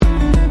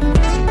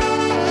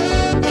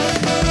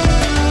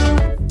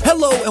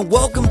and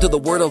welcome to the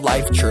Word of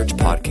Life Church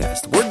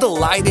podcast. We're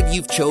delighted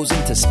you've chosen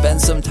to spend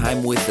some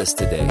time with us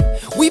today.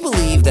 We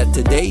believe that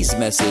today's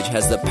message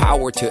has the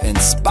power to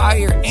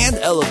inspire and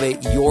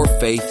elevate your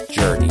faith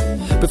journey.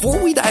 Before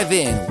we dive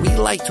in, we'd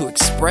like to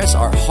express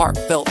our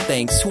heartfelt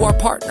thanks to our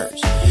partners.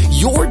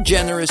 Your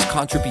generous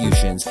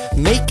contributions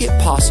make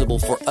it possible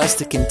for us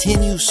to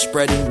continue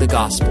spreading the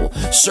gospel,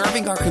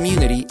 serving our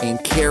community,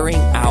 and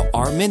carrying out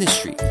our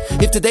ministry.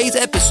 If today's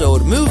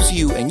episode moves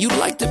you and you'd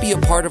like to be a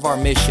part of our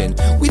mission,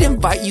 we'd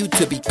invite you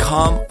to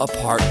become a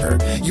partner.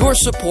 Your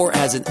support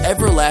has an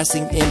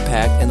everlasting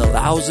impact and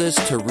allows us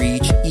to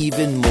reach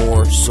even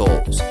more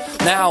souls.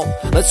 Now,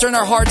 let's turn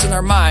our hearts and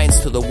our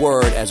minds to the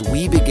Word as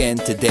we begin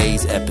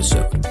today's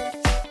episode.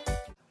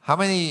 How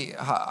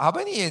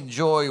many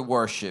enjoy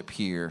worship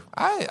here?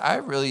 I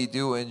really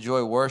do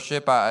enjoy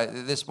worship.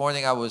 This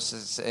morning I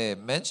was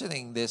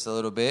mentioning this a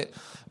little bit,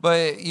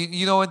 but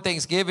you know, in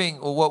Thanksgiving,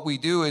 what we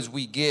do is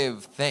we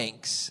give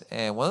thanks.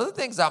 And one of the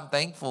things I'm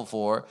thankful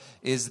for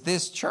is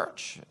this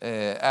church.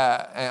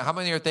 How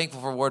many are thankful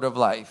for Word of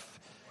Life?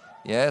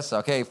 Yes,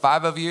 okay,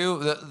 5 of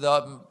you,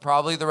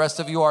 probably the rest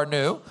of you are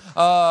new.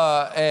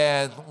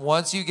 And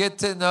once you get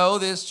to know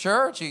this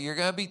church, you're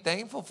going to be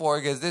thankful for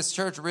it because this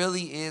church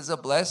really is a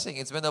blessing.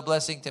 It's been a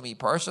blessing to me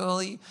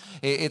personally.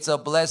 It's a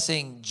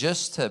blessing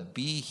just to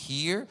be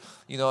here.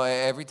 You know,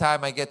 every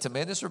time I get to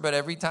minister, but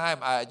every time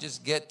I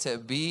just get to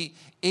be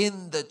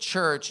in the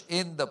church,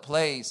 in the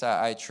place,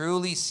 I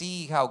truly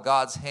see how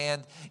God's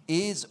hand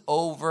is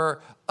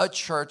over a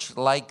church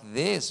like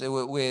this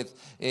with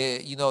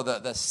you know,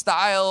 the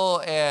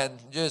style and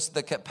just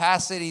the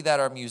capacity that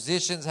our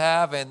musicians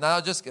have, and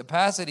not just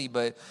capacity,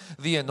 but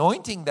the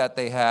anointing that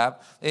they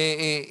have.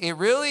 It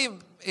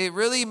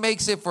really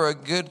makes it for a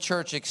good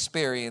church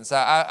experience.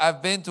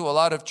 I've been to a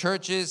lot of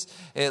churches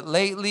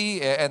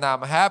lately, and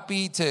I'm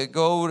happy to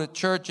go to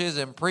churches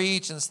and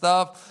preach and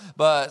stuff.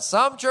 But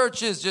some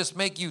churches just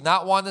make you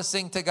not want to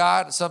sing to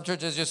God. Some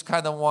churches just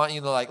kind of want,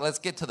 like, let's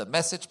get to the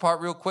message part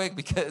real quick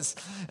because,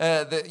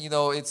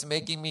 it's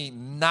making me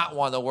not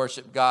want to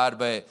worship God.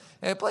 But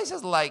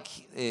places like,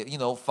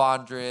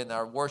 Fondren,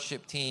 our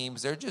worship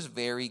teams, they're just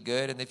very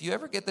good. And if you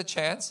ever get the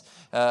chance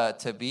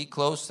to be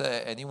close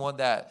to anyone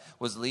that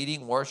was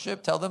leading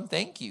worship, tell them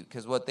thank you,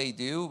 because what they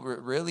do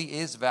really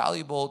is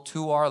valuable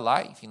to our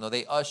life.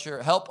 They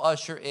help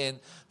usher in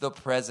the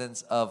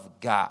presence of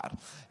God.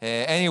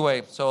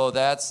 Anyway, so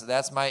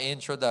that's my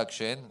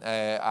introduction.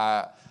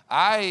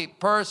 I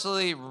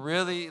personally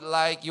really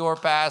like your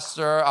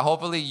pastor.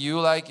 Hopefully you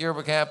like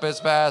your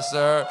campus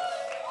pastor.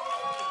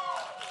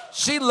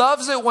 She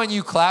loves it when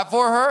you clap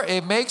for her.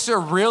 It makes her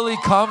really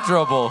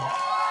comfortable.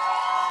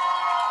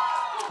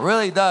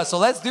 Really does. So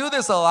let's do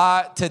this a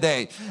lot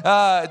today.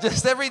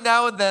 Just every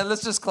now and then,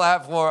 let's just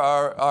clap for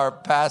our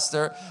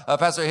pastor,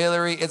 Pastor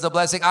Hillary. It's a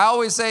blessing. I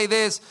always say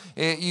this.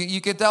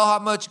 You can tell how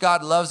much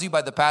God loves you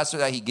by the pastor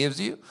that he gives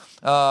you.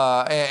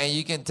 And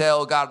you can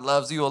tell God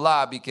loves you a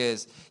lot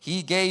because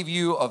he gave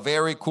you a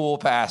very cool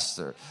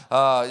pastor.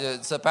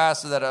 It's a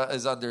pastor that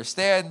is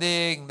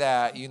understanding,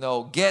 that,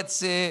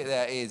 gets it,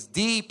 that is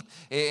deep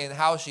in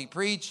how she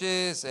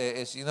preaches.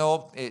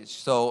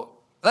 So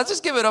let's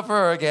just give it up for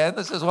her again.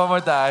 Let's just one more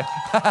time.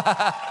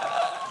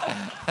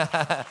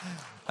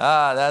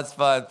 That's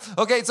fun.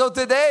 Okay, so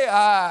today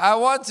I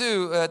want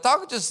to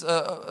talk just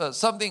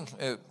something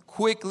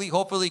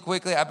hopefully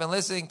quickly. I've been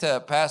listening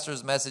to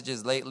pastors'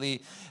 messages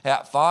lately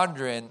at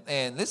Fondren,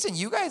 and listen,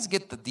 you guys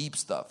get the deep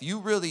stuff. You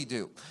really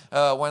do.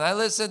 When I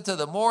listen to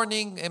the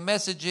morning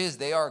messages,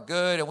 they are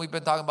good, and we've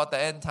been talking about the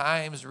end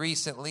times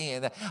recently,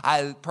 and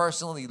I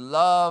personally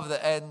love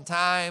the end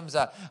times.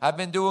 I've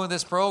been doing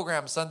this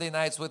program Sunday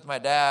nights with my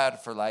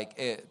dad for like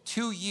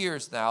 2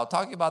 years now,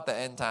 talking about the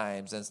end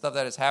times and stuff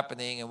that is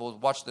happening, and we'll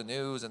watch the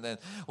news, and then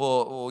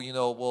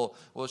we'll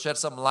shed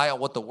some light on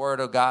what the Word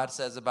of God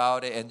says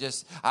about it, and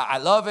just I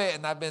love it,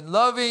 and I've been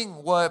loving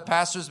what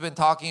pastor's been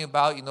talking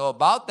about,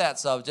 about that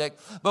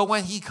subject. But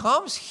when he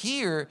comes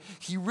here,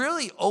 he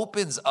really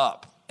opens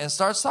up and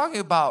starts talking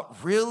about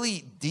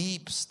really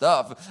deep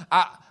stuff.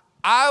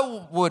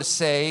 I would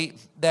say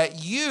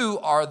that you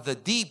are the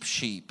deep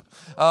sheep.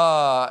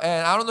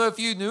 And I don't know if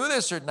you knew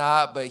this or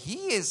not, but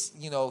he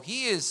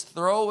is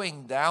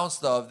throwing down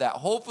stuff that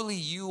hopefully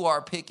you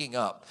are picking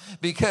up,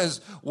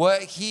 because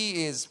what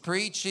he is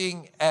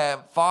preaching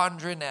at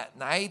Fondren at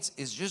nights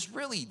is just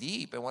really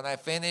deep. And when I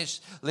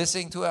finished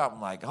listening to it, I'm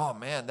like, oh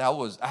man,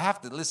 I have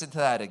to listen to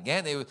that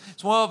again.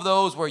 It's one of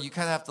those where you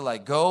kind of have to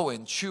like go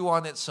and chew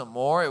on it some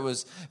more. It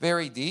was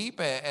very deep.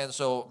 And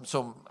so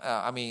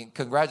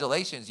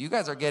congratulations. You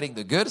guys are getting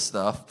the good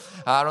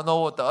stuff. I don't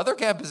know what the other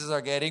campuses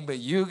are getting, but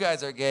you guys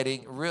guys are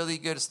getting really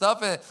good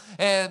stuff.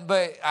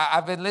 But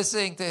I've been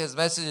listening to his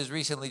messages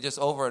recently just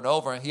over and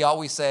over. And he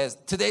always says,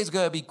 today's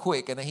going to be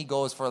quick. And then he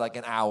goes for like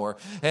an hour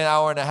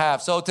and a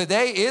half. So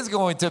today is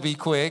going to be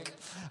quick.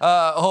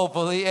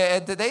 Hopefully.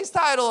 And today's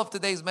title of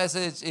today's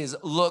message is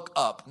Look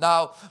Up.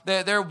 Now,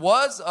 there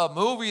was a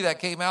movie that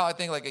came out, I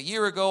think, like a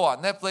year ago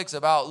on Netflix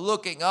about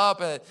looking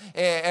up. And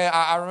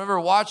I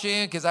remember watching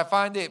it because I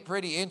find it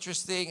pretty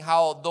interesting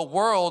how the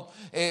world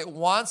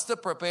wants to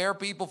prepare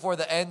people for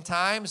the end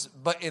times,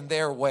 but in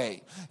their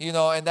way.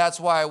 And that's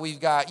why we've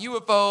got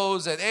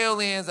UFOs and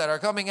aliens that are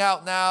coming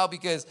out now,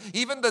 because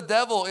even the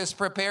devil is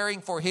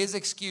preparing for his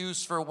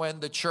excuse for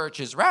when the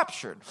church is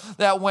raptured.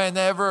 That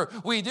whenever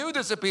we do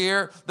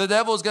disappear, the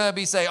devil's going to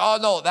be saying, oh,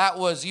 no, that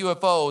was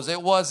UFOs.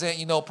 It wasn't,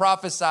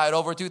 prophesied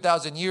over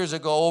 2,000 years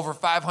ago, over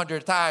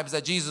 500 times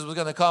that Jesus was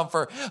going to come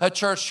for a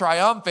church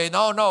triumphant.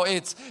 No,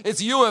 it's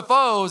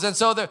UFOs. And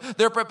so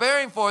they're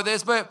preparing for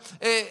this. But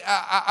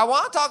I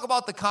want to talk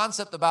about the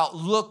concept about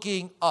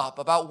looking up,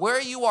 about where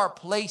you are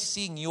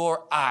placing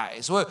your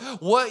eyes,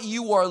 what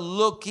you are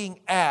looking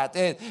at,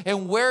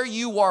 and where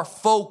you are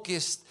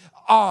focused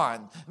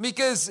on,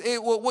 because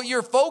what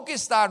you're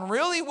focused on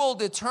really will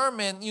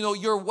determine,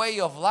 your way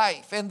of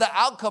life and the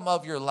outcome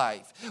of your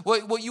life.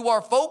 What you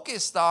are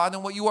focused on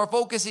and what you are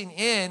focusing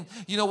in,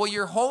 what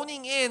you're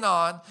honing in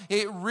on,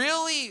 it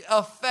really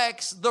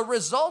affects the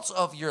results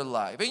of your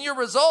life. And your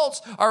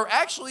results are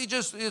actually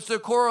it's a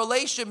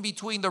correlation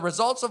between the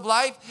results of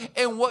life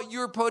and what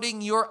you're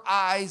putting your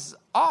eyes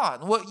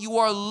on, what you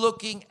are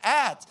looking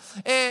at.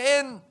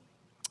 And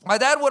my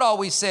dad would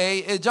always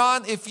say,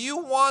 John, if you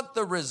want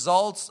the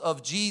results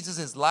of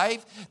Jesus'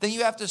 life, then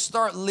you have to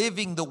start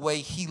living the way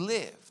he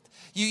lived.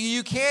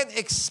 You can't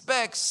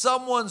expect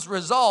someone's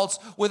results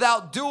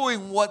without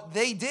doing what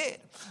they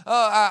did.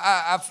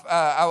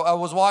 I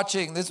was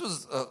watching, this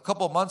was a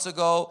couple of months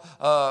ago,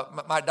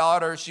 my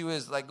daughter, she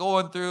was like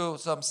going through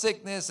some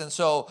sickness, and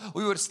so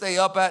we would stay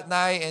up at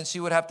night, and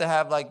she would have to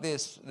have like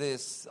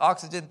this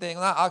oxygen thing,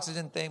 not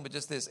oxygen thing, but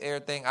just this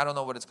air thing. I don't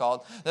know what it's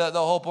called. The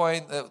whole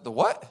point, the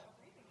what?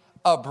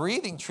 A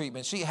breathing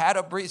treatment. She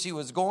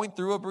was going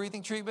through a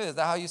breathing treatment. Is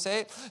that how you say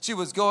it? She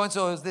was going,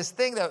 so it was this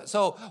thing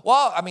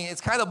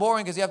it's kind of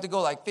boring because you have to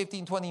go like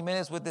 15, 20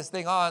 minutes with this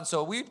thing on.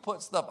 So we'd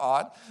put stuff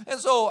on.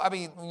 And so,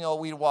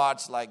 we'd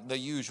watch like the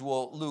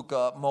usual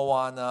Luca,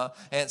 Moana,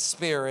 and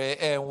Spirit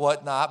and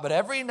whatnot. But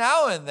every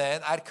now and then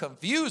I'd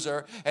confuse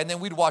her, and then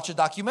we'd watch a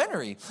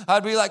documentary.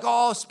 I'd be like,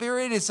 oh,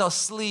 Spirit is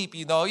asleep.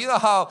 You know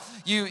how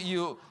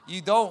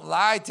you don't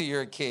lie to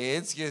your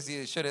kids because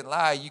you shouldn't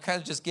lie. You kind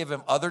of just give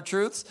them other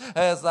truths.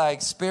 It's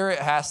like, Spirit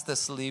has to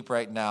sleep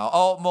right now.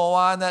 Oh,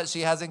 Moana,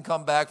 she hasn't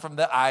come back from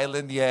the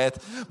island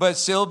yet, but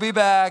she'll be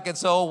back. And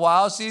so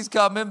while she's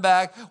coming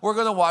back, we're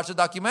going to watch a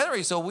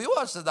documentary. So we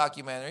watched a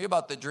documentary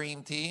about the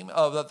Dream Team,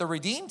 the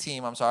Redeem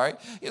Team, I'm sorry.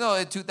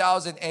 In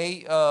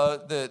 2008,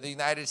 the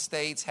United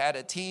States had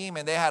a team,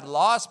 and they had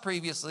lost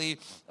previously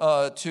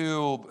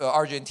to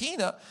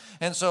Argentina.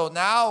 And so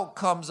now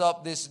comes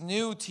up this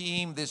new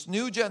team, this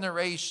new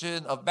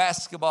generation of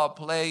basketball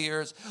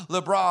players,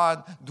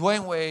 LeBron,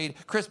 Dwayne Wade,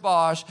 Chris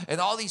Bosh,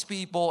 and all these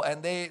people,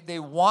 and they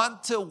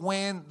want to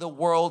win the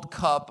World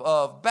Cup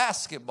of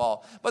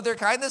basketball. But they're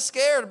kind of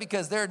scared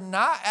because they're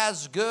not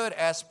as good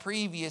as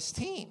previous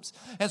teams.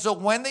 And so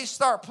when they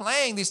start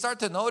playing, they start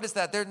to notice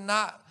that they're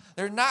not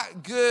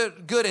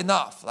good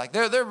enough. Like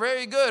they're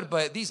very good,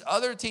 but these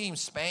other teams,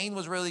 Spain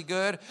was really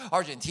good,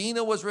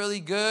 Argentina was really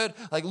good,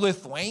 like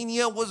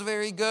Lithuania was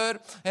very good.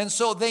 And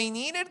so they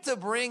needed to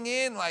bring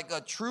in like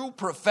a true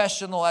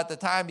professional at the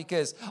time,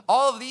 because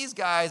all of these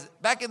guys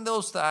back in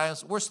those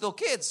times were still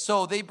kids.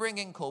 So they bring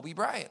in Kobe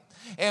Bryant.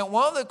 And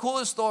one of the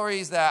coolest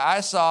stories that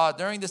I saw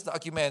during this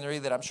documentary,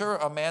 that I'm sure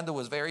Amanda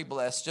was very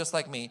blessed, just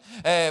like me,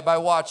 by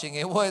watching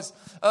it, was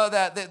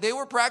that they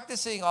were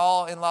practicing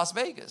all in Las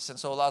Vegas. And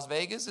so Las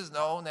Vegas is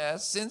known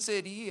as Sin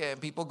City, and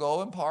people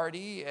go and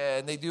party,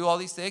 and they do all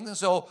these things. And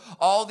so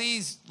all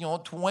these,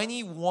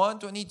 21,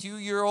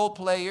 22-year-old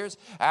players,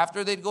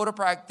 after they'd go to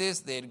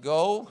practice, they'd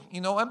go,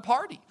 and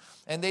party.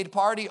 And they'd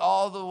party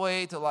all the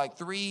way to like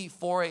 3,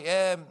 4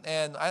 a.m.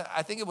 And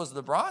I think it was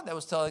LeBron that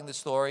was telling the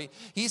story.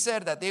 He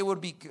said that they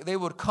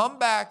would come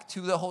back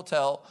to the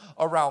hotel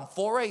around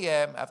 4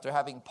 a.m. after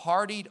having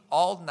partied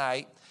all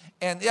night.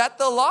 And at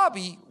the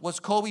lobby was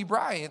Kobe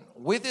Bryant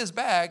with his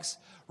bags,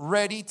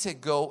 ready to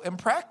go and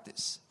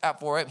practice at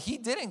 4 a.m. He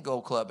didn't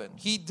go clubbing.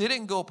 He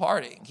didn't go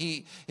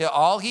partying.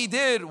 All he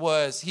did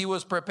was he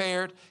was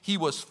prepared. He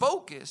was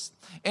focused.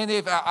 And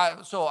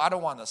so I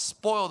don't want to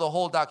spoil the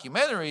whole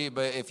documentary,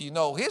 but if you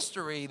know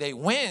history, they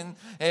win.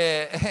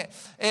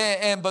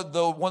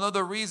 But one of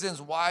the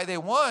reasons why they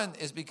won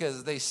is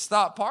because they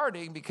stopped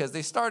partying, because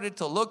they started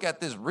to look at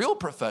this real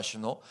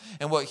professional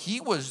and what he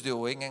was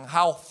doing and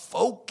how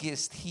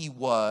focused he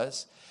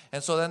was.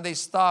 And so then they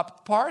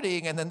stopped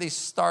partying, and then they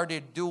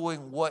started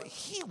doing what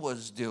he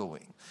was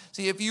doing.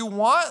 See, if you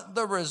want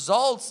the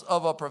results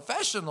of a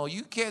professional,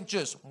 you can't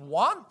just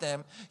want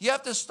them. You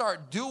have to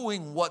start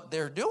doing what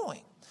they're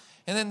doing.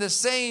 And in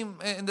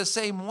the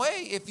same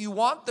way, if you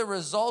want the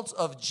results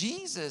of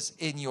Jesus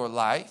in your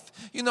life,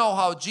 you know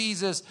how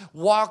Jesus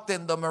walked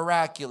in the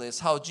miraculous,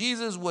 how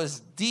Jesus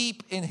was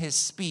deep in his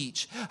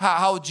speech,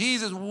 how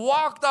Jesus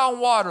walked on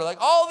water, like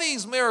all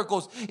these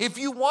miracles. If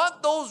you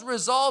want those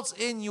results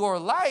in your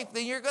life,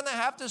 then you're going to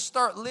have to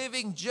start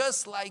living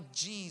just like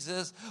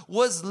Jesus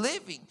was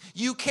living.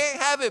 You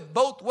can't have it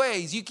both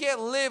ways. You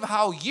can't live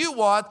how you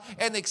want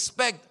and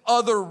expect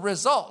other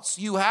results.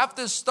 You have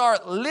to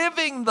start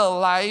living the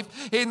life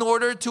in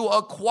order to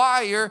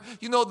acquire,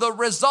 the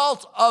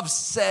result of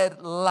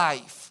said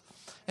life.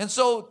 And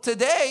so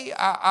today,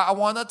 I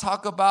want to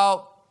talk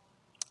about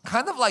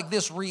kind of like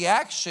this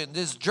reaction,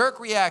 this jerk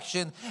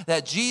reaction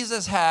that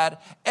Jesus had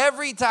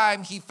every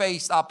time he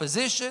faced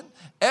opposition,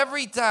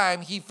 every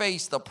time he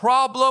faced a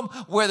problem,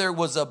 whether it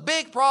was a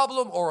big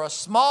problem or a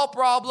small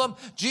problem.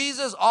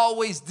 Jesus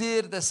always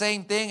did the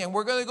same thing, and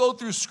we're going to go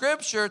through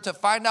scripture to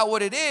find out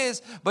what it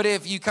is. But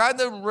if you kind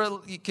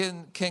of you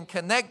can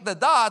connect the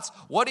dots,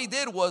 what he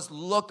did was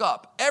look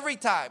up every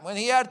time. When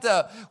he had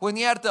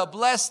to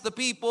bless the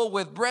people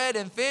with bread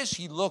and fish,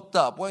 he looked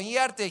up. When he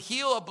had to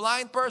heal a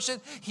blind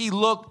person, he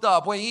looked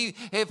up. When he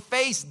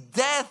faced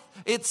death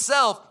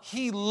itself,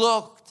 he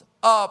looked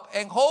up.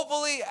 And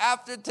hopefully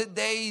after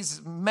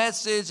today's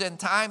message and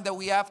time that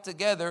we have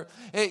together,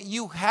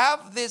 you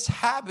have this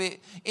habit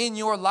in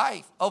your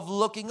life of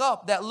looking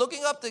up. That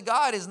looking up to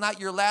God is not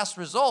your last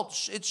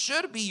result. It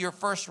should be your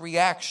first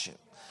reaction.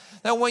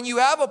 Now, when you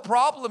have a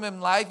problem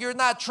in life, you're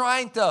not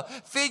trying to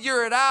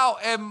figure it out,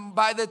 and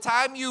by the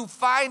time you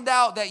find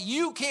out that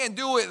you can't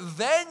do it,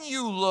 then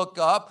you look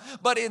up.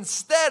 But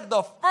instead,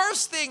 the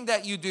first thing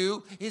that you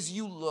do is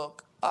you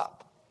look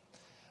up.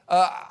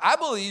 I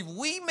believe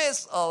we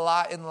miss a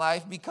lot in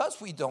life because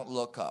we don't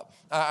look up.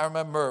 I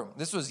remember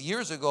this was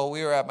years ago.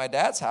 We were at my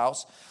dad's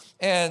house,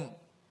 and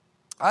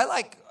I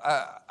like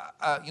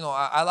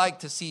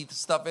to see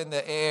stuff in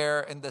the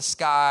air, in the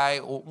sky.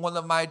 One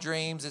of my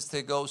dreams is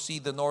to go see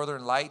the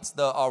northern lights,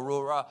 the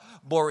aurora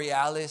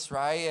borealis,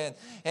 right?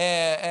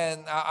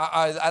 And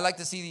I like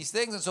to see these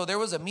things. And so there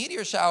was a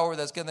meteor shower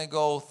that's going to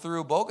go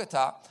through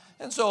Bogota.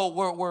 And so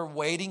we're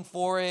waiting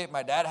for it.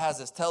 My dad has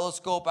his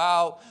telescope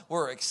out.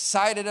 We're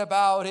excited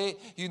about it.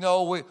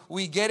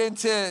 We get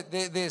into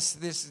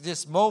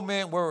this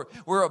moment where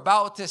we're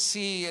about to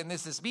see, and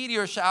this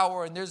meteor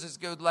shower, and there's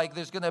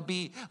going to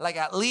be like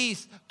at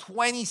least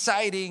 20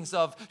 sightings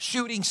of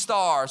shooting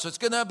stars. So it's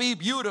going to be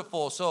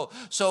beautiful.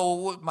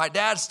 So my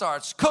dad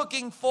starts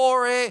cooking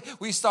for it.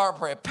 We start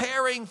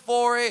preparing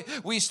for it.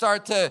 We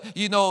start to,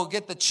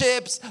 get the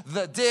chips,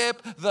 the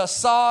dip, the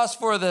sauce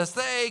for the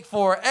steak,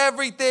 for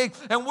everything.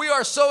 And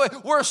we're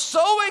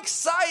so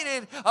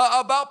excited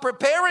about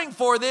preparing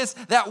for this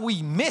that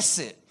we miss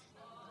it.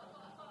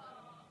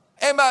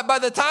 And by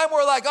the time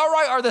we're like, all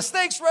right, are the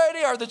steaks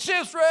ready? Are the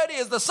chips ready?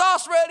 Is the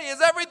sauce ready? Is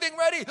everything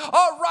ready?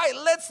 All right,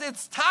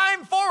 it's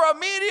time for a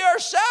meteor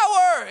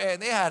shower.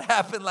 And it had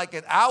happened like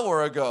an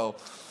hour ago.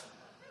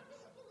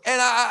 And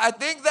I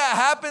think that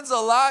happens a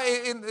lot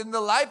in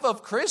the life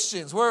of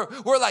Christians. We're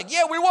like,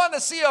 yeah, we want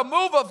to see a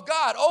move of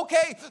God.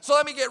 Okay, so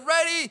let me get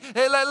ready.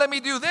 Hey, let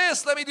me do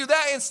this. Let me do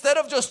that. Instead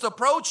of just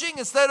approaching,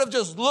 instead of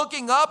just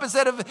looking up,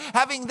 instead of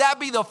having that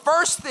be the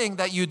first thing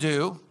that you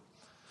do,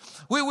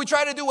 we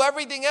try to do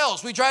everything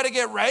else. We try to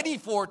get ready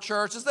for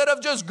church. Instead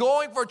of just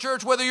going for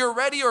church, whether you're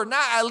ready or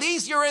not, at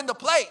least you're in the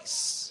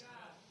place.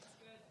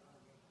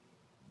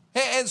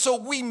 And so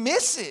we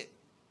miss it.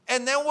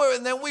 And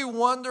then we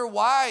wonder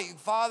why,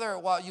 Father,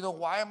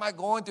 why am I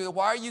going through it?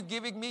 Why are you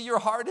giving me your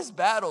hardest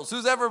battles?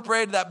 Who's ever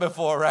prayed that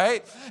before,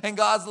 right? And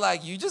God's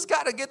like, you just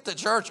got to get to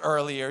church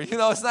earlier.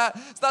 It's not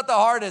the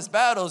hardest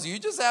battles. You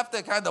just have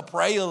to kind of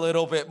pray a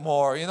little bit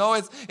more.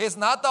 It's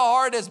not the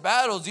hardest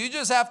battles. You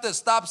just have to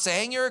stop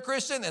saying you're a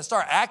Christian and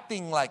start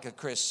acting like a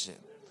Christian.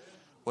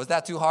 Was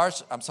that too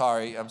harsh? I'm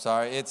sorry.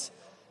 It's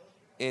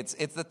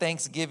the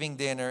Thanksgiving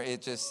dinner.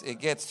 It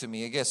gets to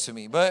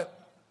me. But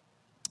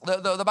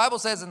the Bible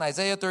says in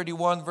Isaiah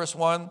 31, verse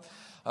 1,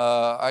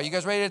 are you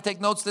guys ready to take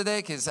notes today?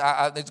 Because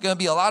it's going to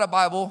be a lot of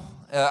Bible.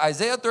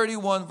 Isaiah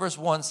 31, verse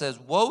 1 says,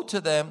 woe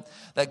to them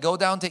that go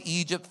down to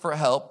Egypt for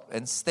help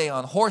and stay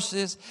on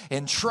horses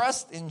and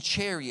trust in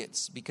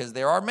chariots, because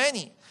there are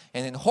many,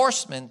 and in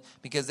horsemen,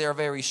 because they are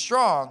very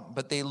strong,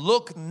 but they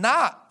look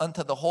not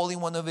unto the Holy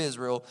One of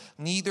Israel,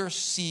 neither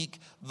seek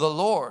the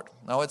Lord.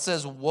 Now it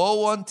says,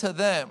 woe unto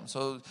them.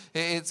 So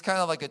it's kind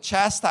of like a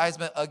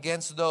chastisement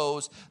against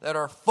those that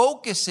are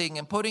focusing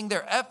and putting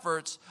their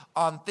efforts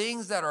on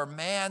things that are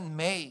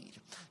man-made.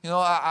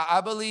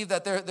 I believe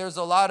that there's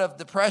a lot of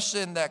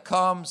depression that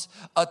comes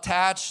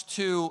attached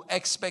to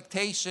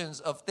expectations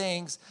of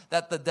things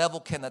that the devil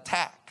can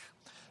attack.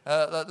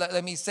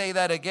 Let me say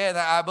that again.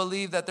 I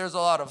believe that there's a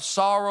lot of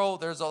sorrow,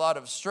 there's a lot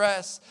of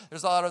stress,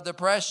 there's a lot of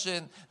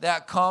depression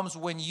that comes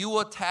when you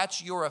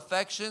attach your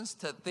affections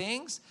to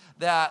things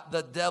that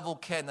the devil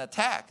can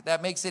attack.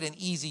 That makes it an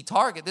easy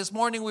target. This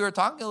morning we were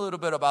talking a little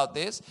bit about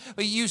this,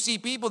 but you see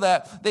people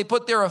that they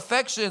put their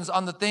affections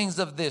on the things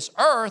of this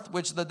earth,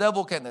 which the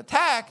devil can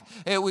attack.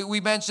 We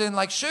mentioned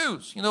like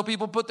shoes.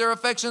 People put their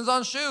affections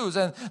on shoes,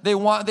 and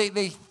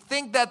they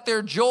think that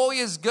their joy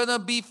is gonna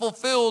be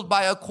fulfilled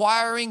by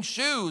acquiring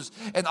shoes.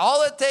 And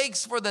all it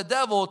takes for the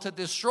devil to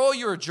destroy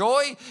your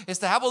joy is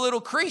to have a little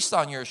crease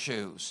on your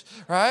shoes,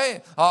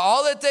 right?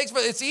 All it takes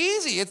it's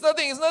easy. It's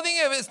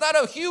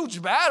not a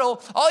huge battle.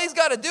 All he's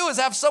got to do is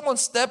have someone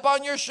step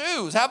on your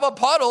shoes, have a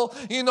puddle,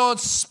 and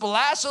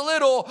splash a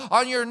little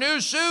on your new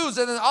shoes,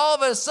 and then all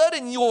of a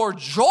sudden your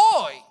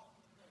joy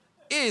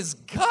is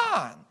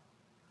gone.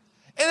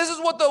 And this is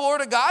what the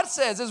Word of God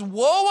says, is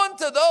woe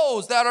unto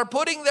those that are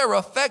putting their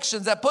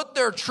affections, that put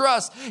their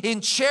trust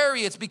in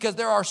chariots because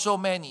there are so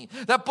many,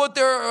 that put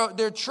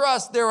their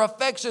trust, their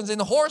affections in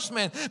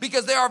horsemen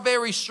because they are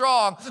very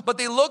strong, but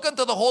they look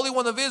unto the Holy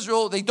One of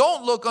Israel. They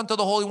don't look unto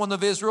the Holy One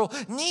of Israel,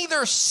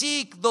 neither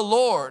seek the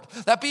Lord.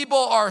 That people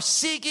are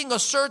seeking a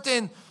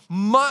certain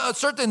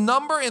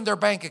number in their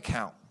bank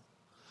account.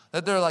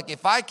 That they're like,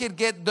 if I could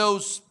get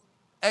those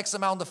X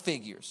amount of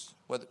figures,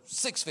 whether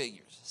 6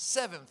 figures,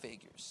 7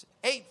 figures,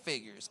 8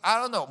 figures, I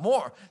don't know,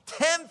 more,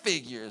 10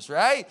 figures,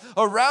 right?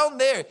 Around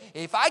there.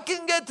 If I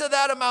can get to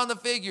that amount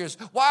of figures,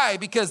 why?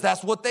 Because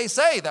that's what they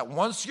say, that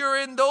once you're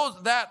in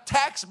that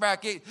tax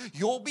bracket,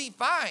 you'll be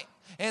fine.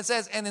 And it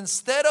says, and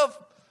instead of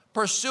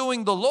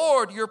pursuing the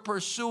Lord, you're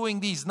pursuing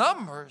these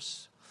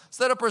numbers.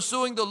 Instead of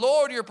pursuing the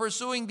Lord, you're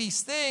pursuing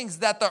these things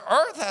that the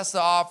earth has to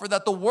offer,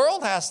 that the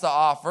world has to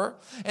offer,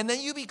 and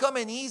then you become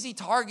an easy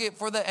target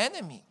for the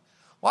enemy.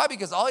 Why?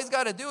 Because all he's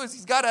got to do is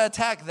he's got to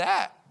attack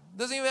that.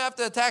 Doesn't even have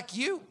to attack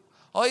you.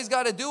 All he's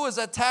got to do is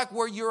attack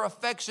where your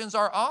affections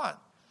are on.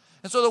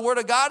 And so the Word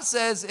of God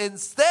says,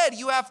 instead,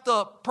 you have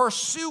to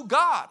pursue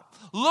God.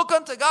 Look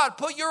unto God.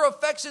 Put your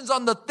affections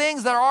on the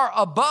things that are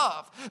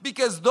above,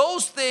 because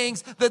those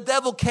things the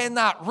devil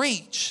cannot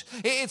reach.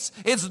 It's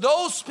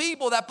those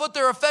people that put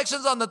their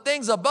affections on the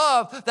things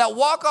above that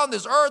walk on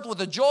this earth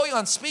with a joy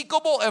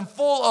unspeakable and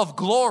full of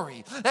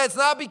glory. It's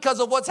not because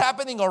of what's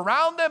happening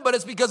around them, but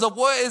it's because of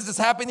what is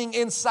happening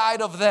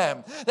inside of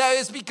them. That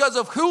is because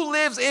of who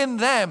lives in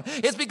them.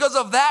 It's because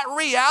of that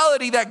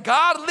reality that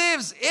God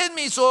lives in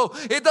me. So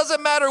it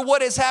doesn't matter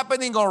what is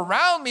happening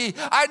around me.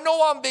 I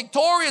know I'm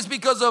victorious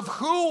because of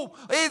who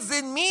is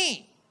in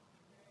me.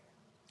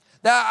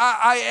 That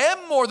I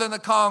am more than a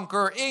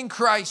conqueror in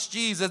Christ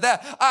Jesus.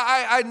 That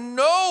I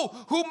know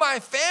who my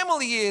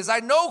family is. I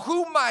know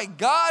who my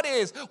God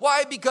is.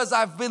 Why? Because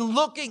I've been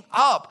looking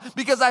up.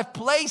 Because I've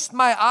placed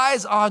my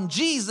eyes on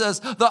Jesus,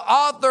 the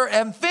author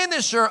and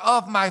finisher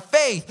of my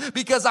faith.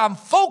 Because I'm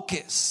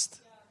focused.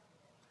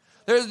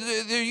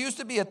 There used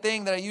to be a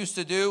thing that I used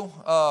to do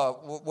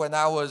when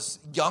I was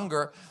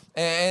younger.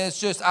 And it's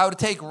just, I would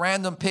take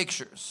random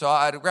pictures. So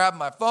I'd grab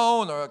my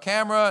phone or a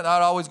camera, and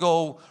I'd always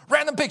go,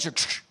 random picture,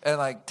 and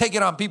like take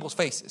it on people's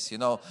faces,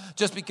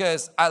 just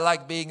because I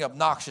like being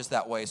obnoxious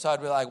that way. So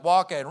I'd be like,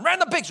 walk and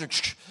random picture.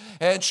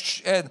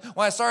 And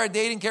when I started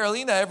dating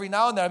Carolina, every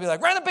now and then I'd be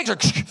like, random picture.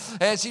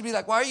 And she'd be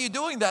like, why are you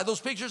doing that? Those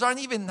pictures aren't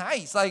even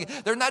nice.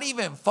 Like, they're not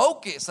even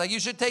focused. Like, you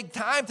should take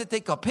time to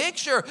take a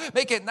picture,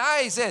 make it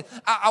nice. And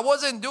I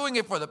wasn't doing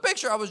it for the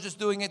picture. I was just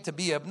doing it to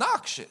be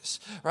obnoxious,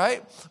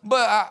 right?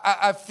 But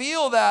I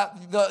feel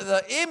that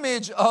the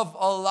image of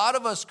a lot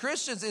of us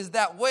Christians is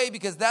that way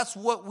because that's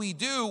what we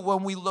do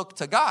when we look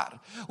to God.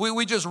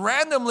 We just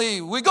randomly,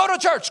 we go to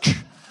church,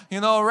 we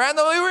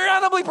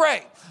randomly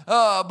pray.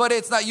 But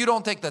it's not, you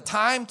don't take the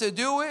time to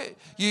do it.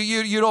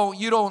 You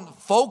don't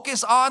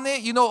focus on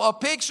it. A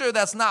picture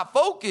that's not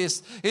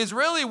focused is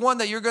really one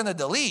that you're going to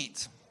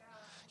delete.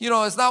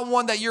 It's not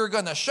one that you're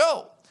going to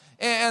show.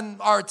 And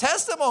our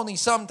testimony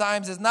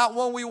sometimes is not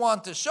one we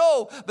want to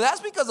show, but that's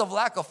because of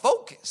lack of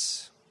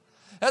focus.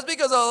 That's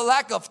because of a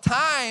lack of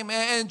time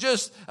and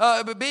just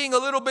being a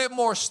little bit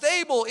more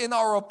stable in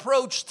our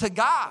approach to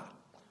God.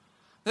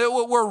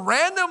 We're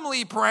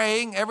randomly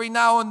praying every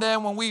now and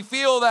then when we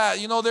feel that,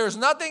 there's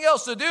nothing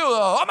else to do.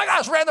 Oh my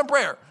gosh, random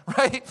prayer,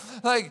 right?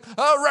 Like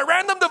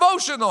random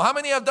devotional. How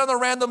many have done a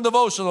random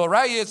devotional,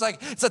 right? It's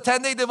like, it's a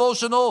 10-day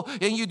devotional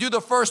and you do the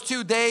first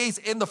 2 days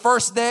in the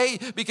first day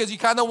because you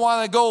kind of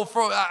want to go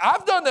for,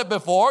 I've done it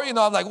before, I'm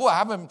like, well, I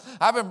haven't,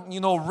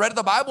 read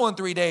the Bible in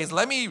 3 days.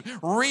 Let me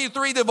read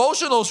 3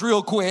 devotionals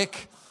real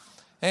quick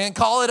and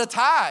call it a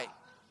tie.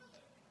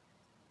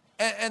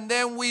 And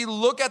then we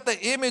look at the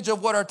image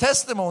of what our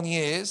testimony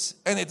is,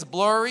 and it's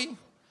blurry.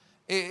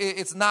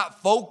 It's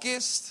not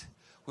focused.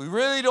 We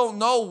really don't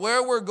know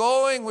where we're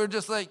going. We're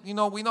just like, we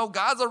know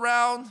God's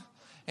around,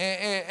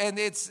 and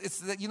it's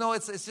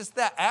just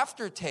that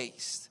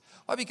aftertaste.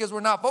 Why? Because we're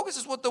not focused.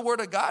 It's what the Word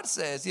of God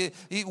says.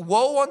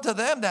 Woe unto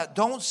them that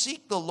don't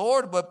seek the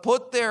Lord, but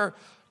put their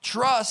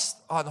trust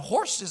on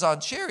horses, on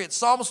chariots.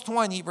 Psalms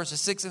 20,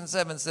 verses 6 and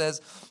 7 says,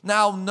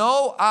 now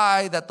know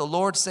I that the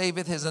Lord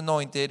saveth his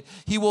anointed.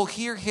 He will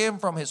hear him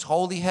from his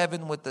holy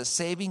heaven with the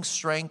saving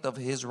strength of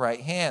his right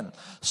hand.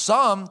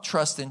 Some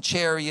trust in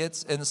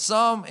chariots and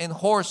some in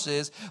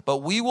horses, but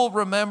we will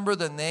remember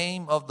the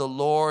name of the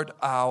Lord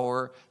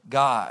our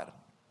God.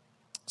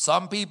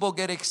 Some people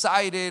get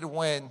excited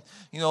when,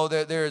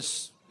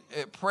 there's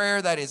prayer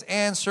that is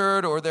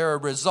answered, or there are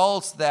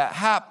results that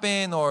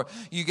happen, or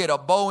you get a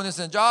bonus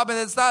in a job. And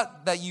it's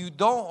not that you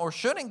don't or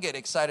shouldn't get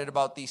excited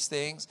about these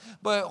things,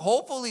 but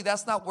hopefully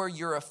that's not where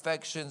your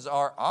affections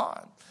are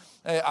on.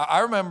 I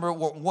remember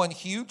one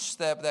huge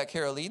step that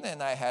Carolina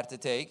and I had to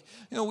take.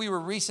 We were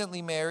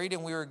recently married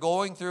and we were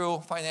going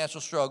through financial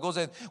struggles,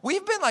 and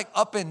we've been like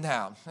up and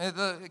down.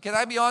 Can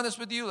I be honest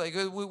with you? Like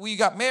we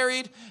got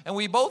married and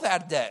we both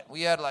had debt.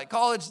 We had like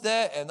college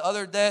debt and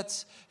other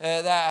debts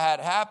that had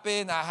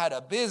happened. I had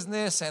a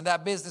business, and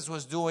that business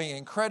was doing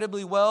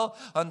incredibly well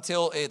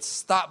until it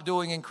stopped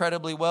doing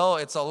incredibly well.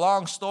 It's a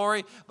long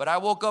story, but I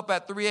woke up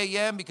at 3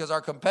 a.m. because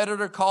our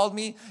competitor called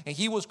me and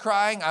he was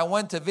crying. I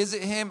went to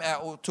visit him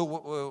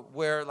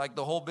where like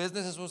the whole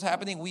business was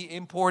happening. We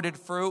imported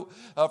fruit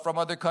from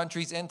other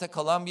countries into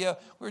Colombia.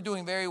 We were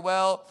doing very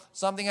well.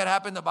 Something had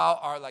happened about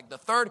the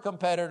third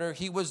competitor.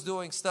 He was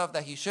doing stuff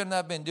that he shouldn't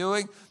have been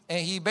doing, and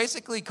he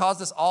basically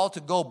caused us all to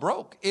go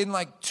broke in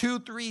like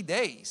 2-3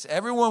 days.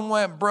 Everyone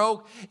went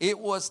broke. It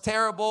was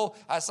terrible.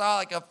 I saw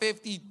like a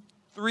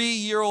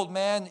 53-year-old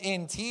man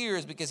in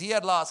tears because he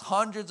had lost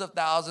hundreds of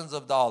thousands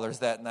of dollars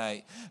that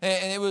night.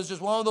 And it was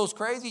just one of those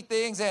crazy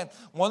things. And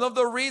one of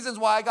the reasons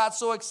why I got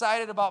so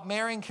excited about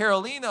marrying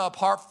Carolina,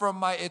 apart from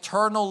my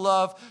eternal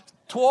love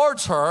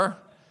towards her,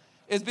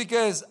 is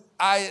because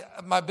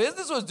my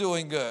business was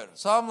doing good.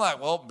 So I'm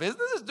like, well,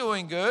 business is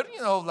doing good.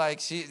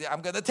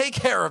 I'm going to take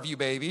care of you,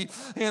 baby.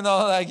 You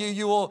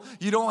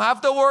don't have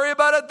to worry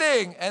about a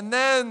thing. And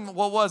then,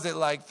 what was it,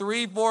 like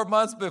 3-4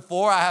 months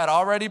before, I had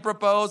already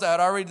proposed, I had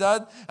already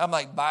done. I'm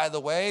like, by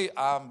the way,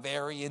 I'm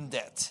very in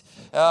debt.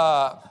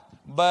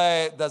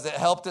 But does it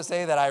help to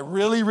say that I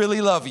really,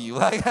 really love you?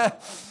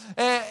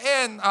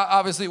 And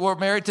obviously we're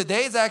married.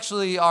 Today is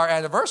actually our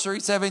anniversary,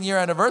 7-year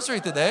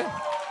anniversary today.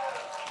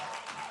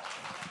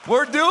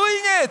 We're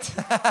doing it.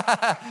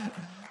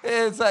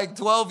 It's like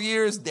 12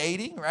 years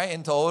dating, right,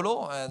 in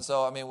total. And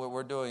so,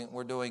 we're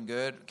doing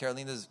good.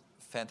 Carolina's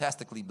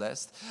fantastically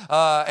blessed.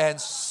 And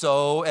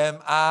so am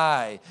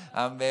I.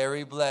 I'm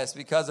very blessed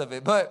because of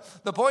it. But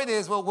the point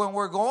is, when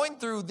we're going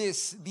through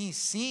these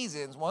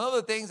seasons, one of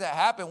the things that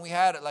happened, we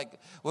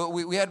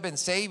had been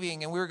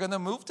saving, and we were going to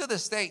move to the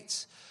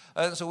States.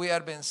 And so we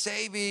had been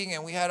saving,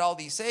 and we had all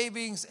these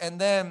savings. And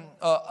then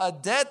a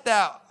debt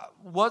that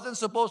wasn't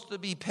supposed to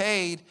be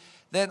paid,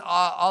 then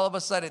all of a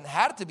sudden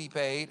had to be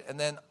paid. And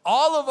then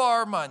all of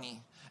our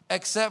money,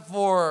 except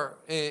for,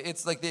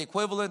 it's like the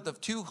equivalent of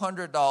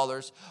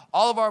 $200,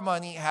 all of our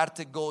money had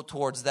to go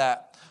towards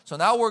that. So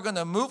now we're going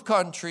to move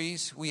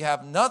countries. We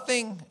have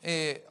nothing,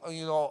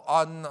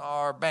 on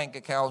our bank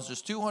accounts,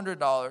 just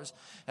 $200.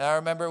 And I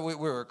remember we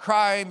were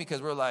crying because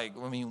we're like,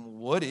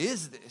 what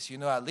is this?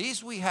 At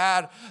least we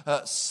had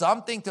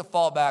something to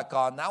fall back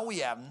on. Now we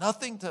have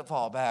nothing to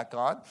fall back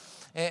on.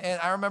 And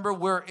I remember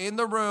we're in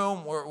the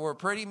room. We're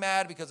pretty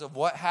mad because of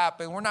what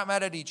happened. We're not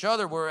mad at each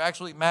other. We're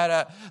actually mad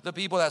at the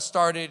people that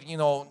started,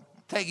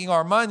 taking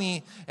our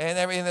money and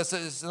everything.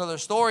 That's another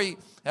story.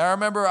 And I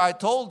remember I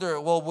told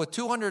her, well, with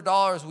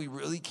 $200, we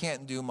really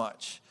can't do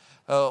much.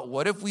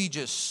 What if we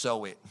just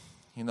sow it?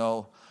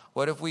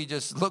 What if we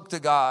just look to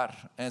God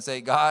and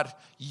say, God,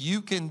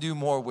 you can do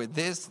more with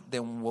this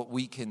than what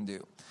we can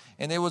do?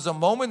 And it was a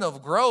moment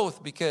of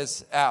growth,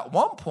 because at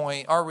one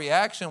point our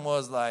reaction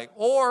was like,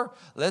 or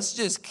let's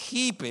just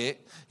keep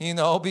it,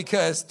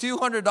 because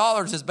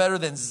 $200 is better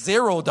than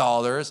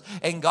 $0,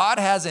 and God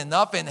has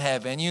enough in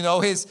heaven.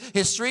 His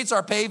streets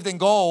are paved in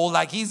gold.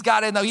 Like, he's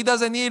got enough. He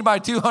doesn't need my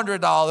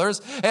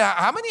 $200. And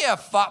how many have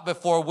fought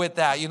before with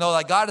that?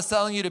 Like, God is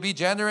telling you to be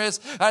generous.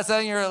 God's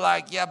telling you,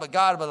 like, yeah, but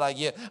God,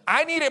 yeah,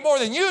 I need it more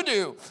than you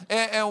do.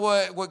 And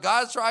what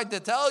God's trying to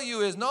tell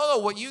you is, no,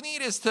 what you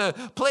need is to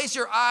place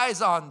your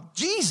eyes on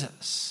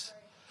Jesus,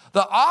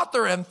 the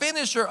author and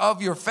finisher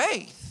of your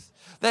faith.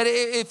 That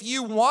if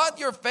you want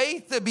your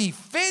faith to be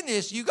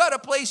finished, you got to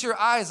place your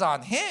eyes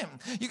on him.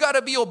 You got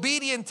to be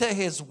obedient to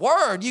his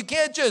word. You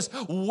can't just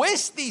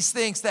wish these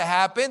things to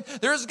happen.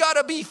 There's got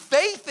to be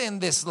faith in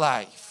this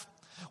life.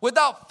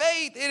 Without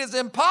faith, it is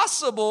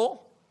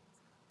impossible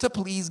to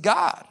please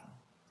God.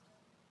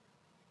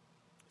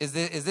 Is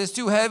this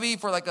too heavy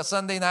for like a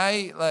Sunday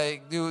night?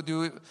 Like,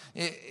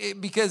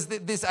 because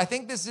this, I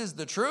think this is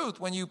the truth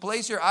when you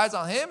place your eyes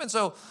on him. And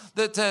so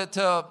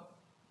to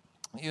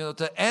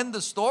end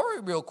the story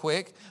real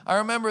quick, I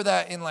remember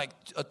that in like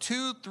a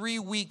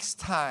 2-3 weeks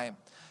time,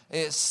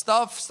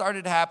 stuff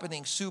started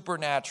happening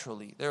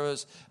supernaturally. There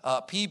was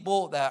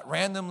people that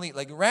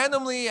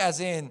randomly as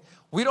in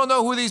We don't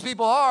know who these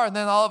people are, and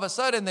then all of a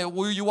sudden,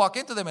 you walk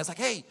into them, and it's like,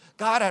 hey,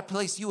 God had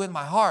placed you in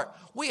my heart.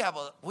 We have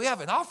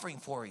an offering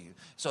for you.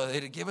 So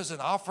they'd give us an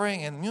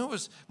offering, and it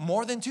was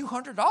more than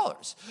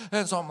 $200.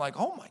 And so I'm like,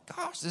 oh my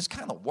gosh, this is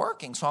kind of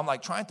working. So I'm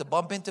like trying to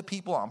bump into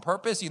people on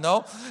purpose,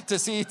 to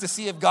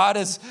see if God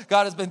has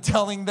been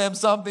telling them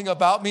something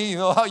about me.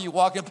 How you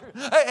walk in,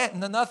 hey,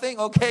 nothing,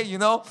 okay,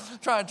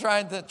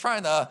 trying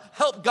to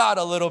help God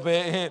a little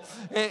bit.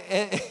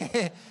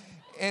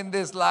 In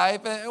this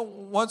life.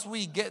 And once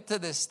we get to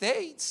the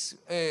States,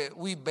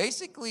 we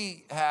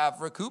basically have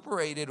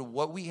recuperated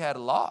what we had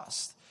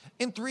lost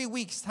in 3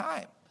 weeks'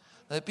 time.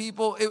 The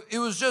people, it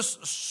was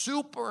just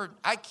super,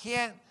 I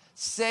can't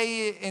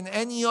say it in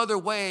any other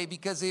way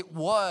because it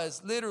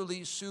was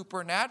literally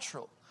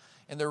supernatural.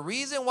 And the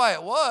reason why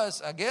it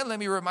was, again, let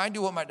me remind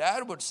you what my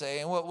dad would say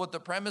and what the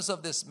premise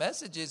of this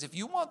message is. If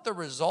you want the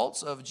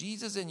results of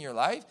Jesus in your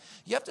life,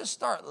 you have to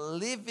start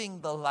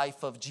living the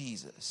life of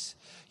Jesus.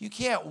 You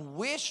can't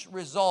wish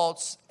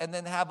results and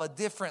then have a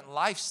different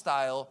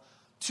lifestyle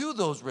to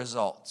those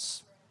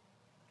results.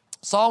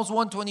 Psalms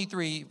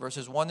 123,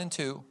 verses 1 and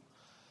 2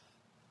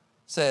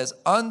 says,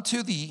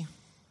 unto thee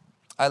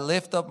I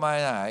lift up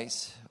mine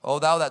eyes, O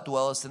thou that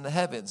dwellest in the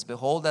heavens.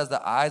 Behold, as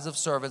the eyes of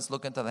servants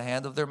look into the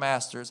hand of their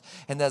masters,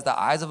 and as the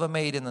eyes of a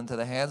maiden into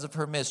the hands of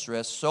her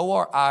mistress, so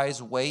our eyes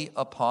wait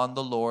upon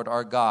the Lord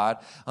our God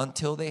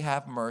until they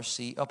have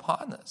mercy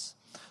upon us.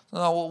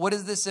 Now, what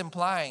is this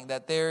implying?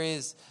 That there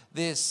is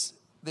they're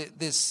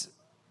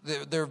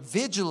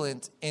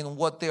vigilant in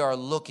what they are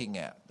looking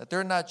at. That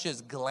they're not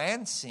just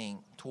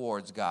glancing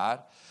towards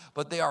God,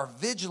 but they are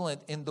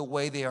vigilant in the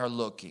way they are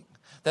looking.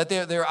 That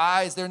their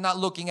eyes, they're not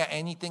looking at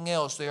anything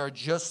else. They are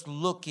just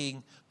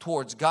looking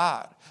towards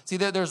God. See,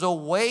 there's a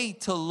way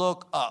to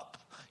look up.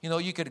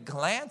 You could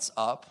glance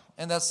up,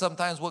 and that's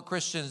sometimes what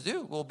Christians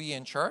do. We'll be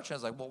in church, and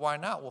it's like, well, why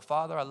not? Well,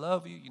 Father, I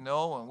love you,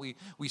 and we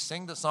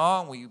sing the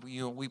song,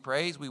 we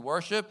praise, we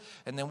worship,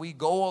 and then we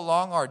go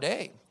along our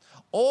day.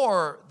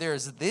 Or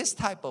there's this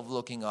type of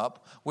looking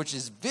up, which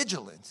is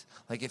vigilant.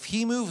 Like if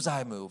he moves,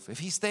 I move. If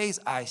he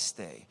stays, I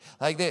stay.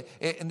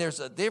 And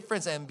there's a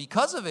difference, and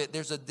because of it,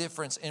 there's a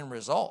difference in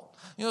result.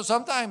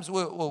 Sometimes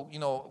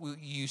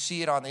you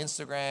see it on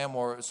Instagram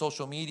or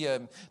social media,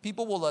 and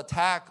people will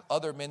attack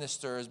other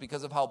ministers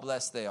because of how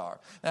blessed they are.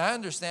 And I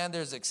understand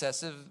there's excess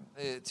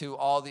to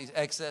all these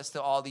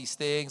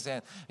things,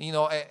 and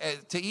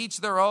to each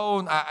their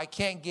own. I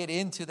can't get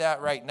into that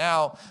right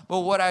now. But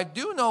what I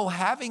do know,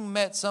 having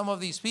met some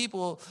of these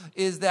people,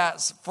 is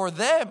that for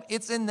them,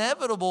 it's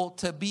inevitable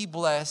to be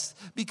blessed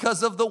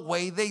because of the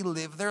way they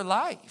live their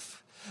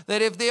life.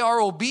 That if they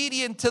are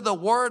obedient to the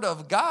word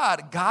of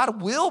God,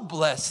 God will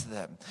bless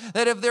them.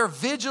 That if they're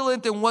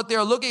vigilant in what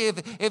they're looking,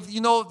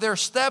 if their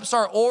steps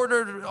are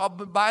ordered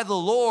by the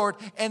Lord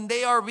and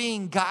they are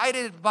being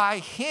guided by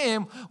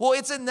Him, well,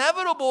 it's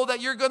inevitable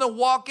that you're going to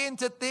walk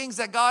into things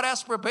that God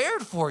has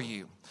prepared for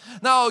you.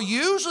 Now,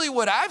 usually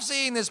what I've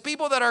seen is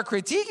people that are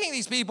critiquing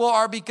these people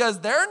are because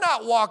they're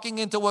not walking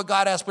into what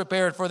God has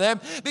prepared for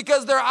them,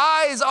 because their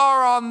eyes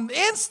are on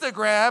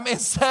Instagram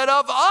instead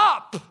of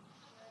up.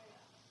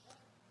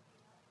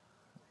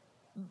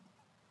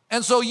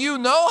 And so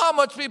how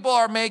much people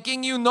are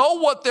making,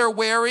 what they're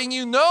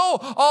wearing,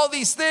 all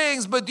these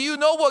things, but do you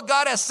know what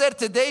God has said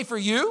today for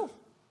you?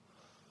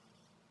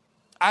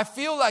 I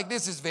feel like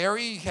this is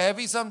very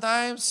heavy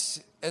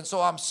sometimes, and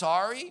so I'm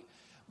sorry,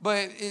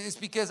 but it's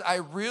because I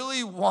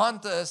really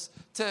want us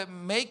to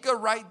make a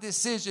right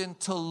decision,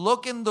 to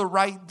look in the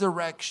right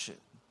direction.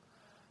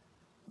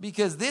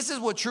 Because this is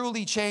what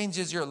truly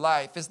changes your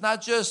life. It's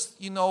not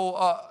just,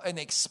 an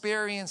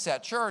experience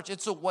at church,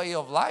 it's a way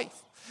of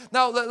life.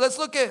 Now, let's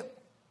look at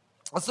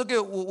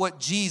what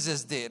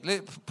Jesus did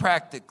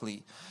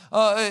practically.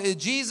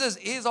 Jesus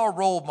is our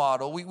role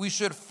model. We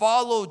should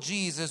follow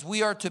Jesus.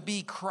 We are to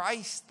be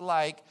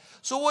Christ-like.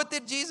 So what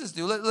did Jesus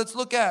do? Let's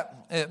look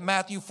at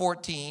Matthew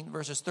 14,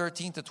 verses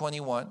 13 to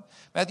 21.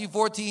 Matthew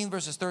 14,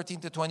 verses 13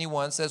 to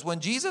 21 says,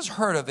 when Jesus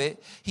heard of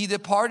it, he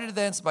departed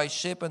thence by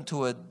ship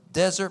unto a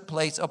desert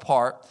place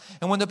apart.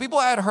 And when the people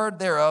had heard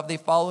thereof, they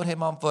followed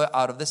him on foot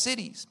out of the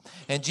cities.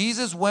 And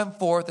Jesus went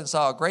forth and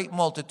saw a great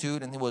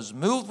multitude, and he was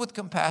moved with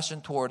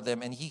compassion toward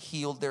them, and he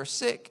healed their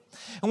sick.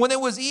 And when it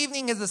was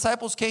evening, his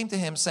disciples came to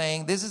him,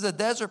 saying, this is a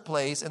desert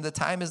place, and the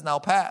time is now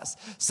past.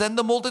 Send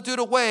the multitude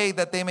away,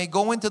 that they may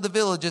go into the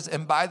villages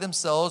and buy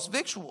themselves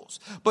victuals.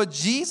 But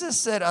Jesus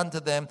said unto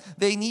them,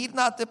 they need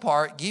not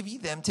depart, give ye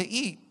them to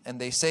eat. And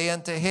they say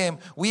unto him,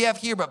 we have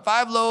here but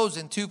 5 loaves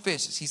and 2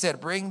 fishes. He said,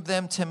 bring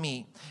them to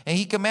me. And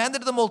he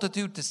commanded the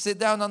multitude to sit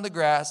down on the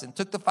grass, and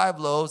took the 5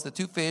 loaves, the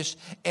 2 fish,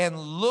 and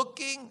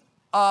looking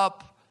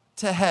up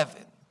to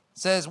heaven.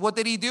 Says, what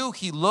did he do?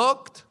 He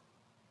looked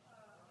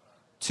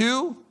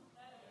to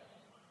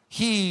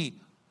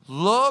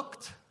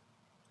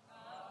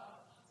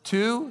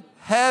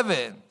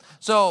heaven.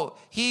 So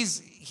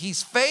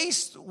he's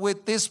faced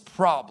with this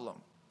problem.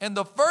 And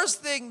the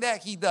first thing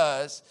that he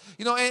does,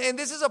 and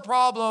this is a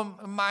problem,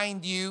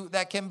 mind you,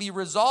 that can be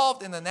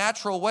resolved in a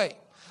natural way.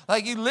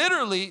 Like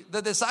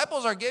the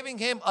disciples are giving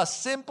him a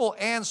simple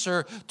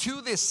answer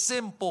to this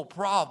simple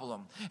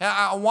problem. And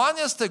I want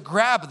us to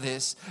grab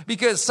this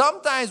because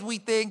sometimes we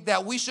think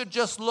that we should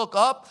just look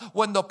up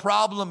when the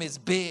problem is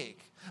big.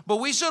 But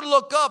we should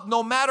look up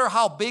no matter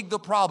how big the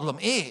problem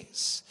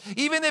is.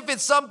 Even if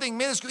it's something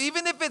minuscule,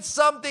 even if it's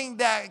something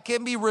that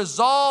can be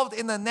resolved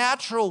in a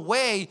natural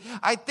way,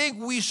 I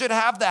think we should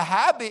have the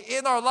habit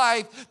in our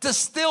life to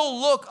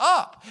still look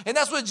up. And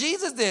that's what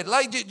Jesus did.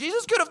 Like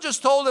Jesus could have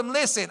just told him,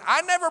 listen,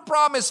 I never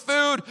promised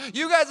food.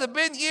 You guys have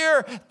been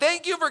here.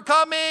 Thank you for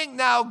coming.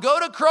 Now go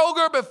to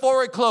Kroger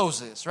before it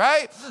closes,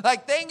 right?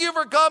 Like, thank you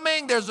for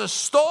coming. There's a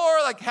store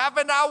like half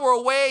an hour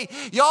away.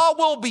 Y'all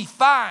will be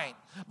fine.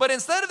 But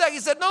instead of that, he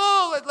said,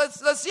 no,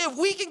 let's see if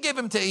we can give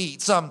him to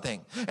eat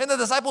something. And the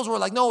disciples were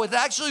like, no, it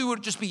actually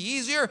would just be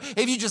easier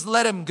if you just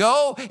let him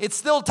go. It's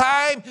still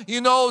time.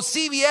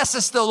 CVS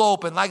is still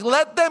open. Like,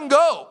 let them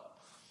go.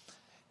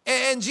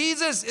 And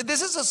Jesus,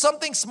 this is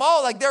something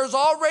small. Like, there's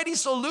already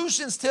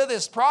solutions to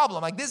this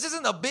problem. Like, this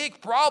isn't a big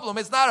problem.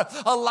 It's not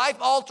a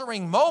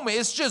life-altering moment.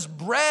 It's just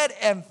bread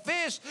and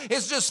fish.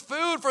 It's just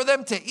food for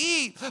them to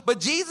eat. But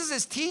Jesus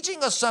is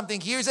teaching us something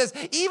here. He says,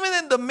 even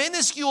in the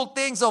minuscule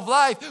things of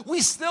life,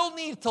 we still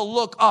need to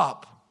look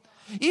up.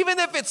 Even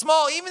if it's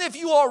small, even if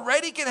you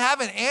already can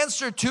have an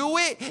answer to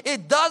it,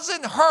 it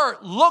doesn't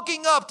hurt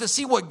looking up to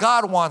see what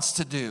God wants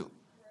to do.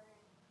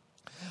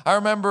 I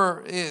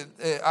remember,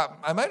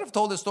 I might have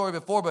told this story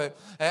before, but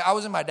I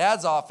was in my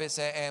dad's office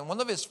and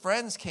one of his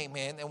friends came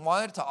in and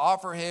wanted to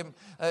offer him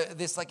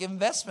this like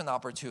investment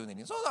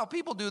opportunity. So now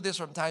people do this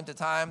from time to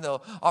time.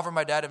 They'll offer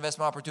my dad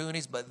investment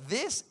opportunities, but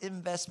this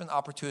investment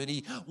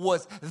opportunity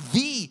was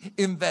the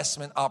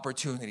investment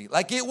opportunity.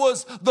 Like, it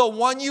was the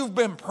one you've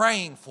been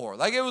praying for.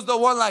 Like, it was the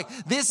one, like,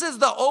 this is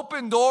the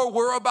open door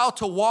we're about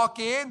to walk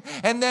in,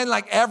 and then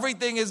like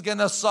everything is going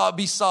to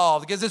be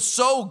solved because it's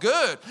so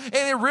good. And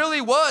it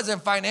really was.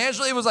 And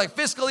financially, it was like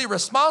fiscally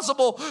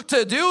responsible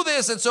to do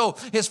this. And so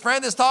his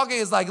friend is talking,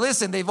 is like,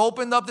 listen, they've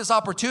opened up this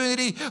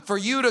opportunity for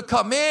you to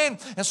come in.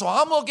 And so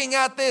I'm looking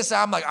at this, and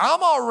I'm like,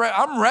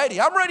 I'm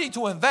ready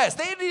to invest.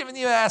 They didn't even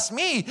ask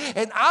me,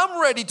 and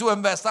I'm ready to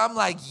invest. I'm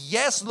like,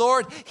 yes,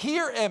 Lord,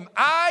 here am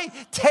I.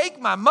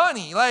 Take my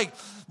money. Like,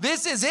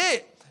 this is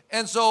it.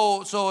 And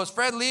so his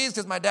friend leaves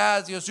because my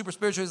dad's super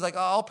spiritual. He's like,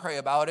 oh, I'll pray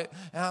about it.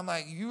 And I'm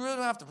like, you really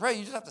don't have to pray.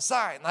 You just have to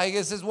sign. Like,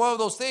 it's just one of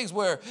those things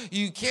where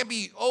you can't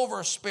be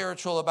over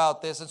spiritual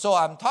about this. And so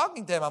I'm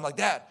talking to him. I'm like,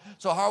 Dad,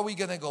 so how are we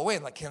going to go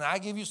in? Like, can I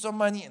give you some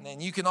money? And then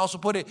you can also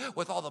put it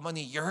with all the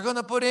money you're going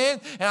to put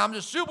in. And I'm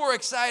just super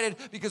excited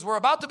because we're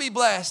about to be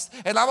blessed.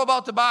 And I'm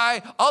about to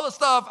buy all the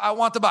stuff I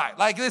want to buy.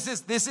 Like, this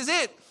is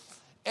it.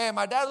 And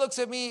my dad looks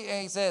at me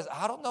and he says,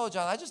 I don't know,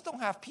 John, I just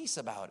don't have peace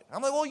about it.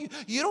 I'm like, well,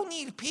 you don't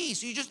need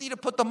peace. You just need to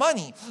put the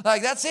money.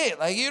 Like, that's it.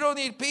 Like, you don't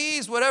need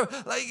peace, whatever.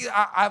 Like,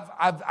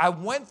 I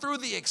went through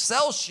the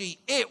Excel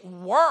sheet. It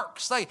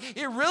works. Like,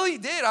 it really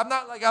did. I'm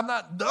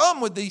not dumb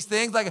with these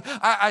things. Like,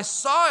 I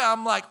saw it.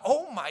 I'm like,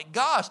 oh my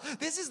gosh,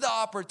 this is the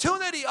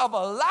opportunity of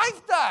a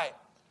lifetime.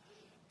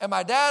 And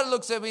my dad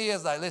looks at me and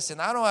is like, listen,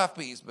 I don't have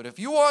peace, but if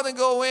you want to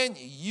go in,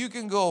 you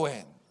can go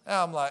in. And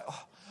I'm like,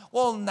 oh.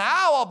 Well,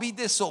 now I'll be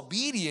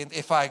disobedient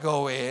if I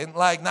go in.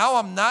 Like, now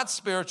I'm not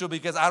spiritual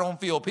because I don't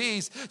feel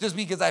peace, just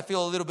because I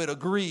feel a little bit of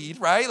greed,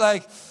 right?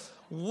 Like,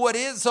 what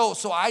is, so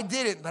I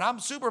didn't, but I'm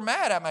super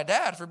mad at my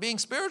dad for being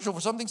spiritual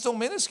for something so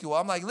minuscule.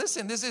 I'm like,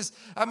 listen,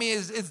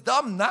 it's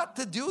dumb not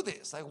to do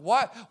this. Like,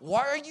 why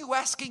are you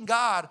asking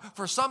God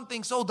for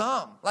something so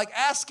dumb? Like,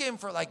 ask him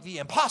for like the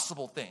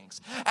impossible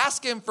things.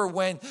 Ask him for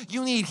when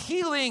you need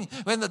healing,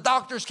 when the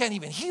doctors can't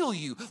even heal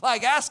you.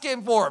 Like, ask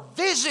him for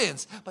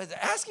visions, but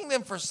asking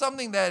them for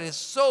something that is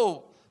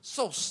so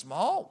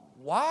small,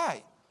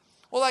 why?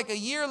 Well, like a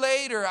year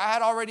later, I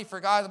had already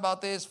forgotten about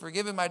this,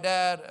 forgiven my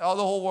dad, all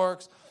the whole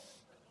works.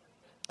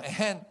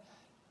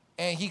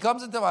 And he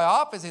comes into my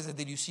office. He said,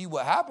 did you see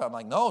what happened? I'm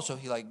like, no. So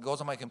he like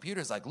goes on my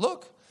computer. He's like,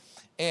 look.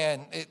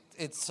 And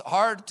it's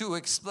hard to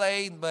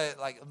explain, but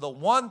like the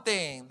one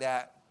thing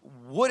that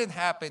wouldn't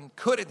happen,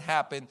 couldn't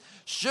happen,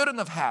 shouldn't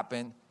have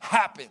happened.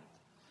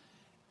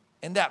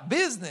 And that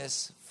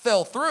business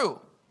fell through.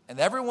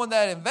 And everyone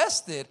that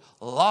invested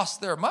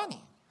lost their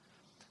money.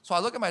 So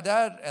I look at my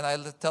dad and I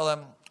tell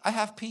him, I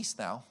have peace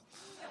now.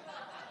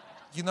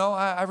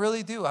 I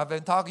really do. I've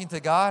been talking to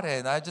God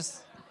and I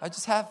just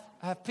have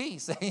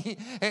peace.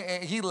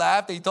 He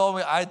laughed. He told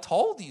me, I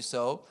told you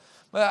so.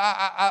 But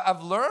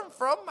I've learned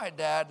from my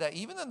dad that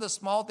even in the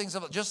small things,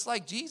 just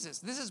like Jesus,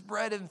 this is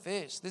bread and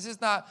fish. This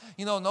is not,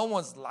 no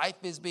one's life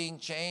is being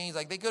changed.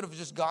 Like, they could have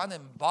just gone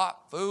and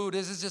bought food.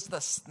 This is just a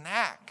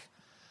snack.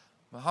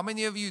 But how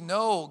many of you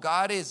know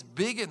God is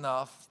big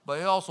enough, but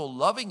He's also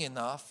loving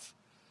enough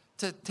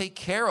to take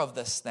care of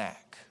the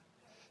snack,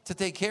 to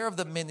take care of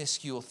the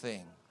minuscule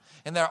thing?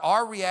 And that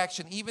our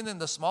reaction, even in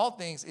the small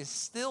things, is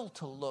still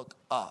to look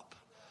up.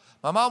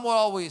 My mom will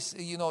always,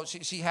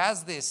 she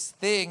has this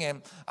thing.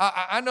 And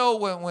I know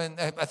when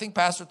I think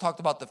Pastor talked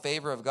about the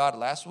favor of God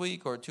last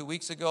week or 2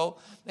 weeks ago.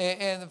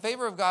 And the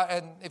favor of God,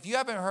 and if you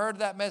haven't heard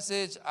that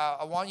message,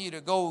 I want you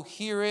to go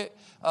hear it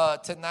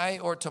tonight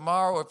or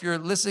tomorrow. Or if you're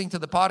listening to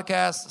the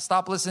podcast,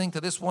 stop listening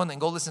to this one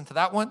and go listen to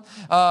that one.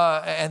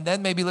 And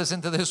then maybe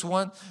listen to this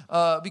one.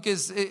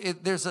 Because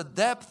there's a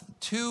depth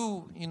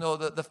to,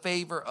 the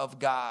favor of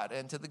God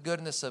and to the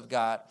goodness of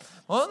God.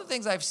 One of the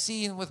things I've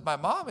seen with my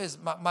mom is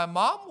my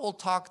mom will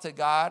talk to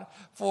God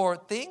for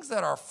things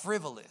that are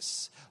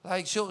frivolous.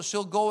 Like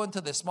she'll go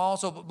into the small.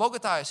 So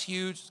Bogota is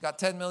huge. It's got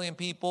 10 million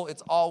people.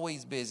 It's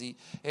always busy.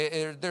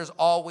 There's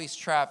always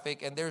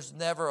traffic, and there's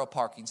never a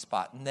parking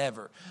spot.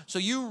 Never. So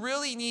you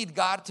really need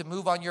God to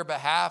move on your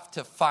behalf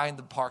to find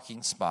the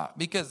parking spot,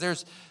 because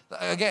there's,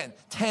 again,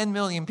 10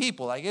 million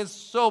people. Like, it's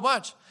so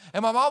much.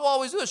 And my mom will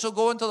always do it. She'll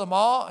go into the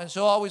mall and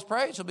she'll always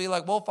pray. She'll be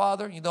like, well,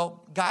 Father,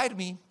 guide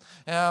me.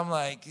 And I'm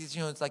like, it's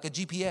like a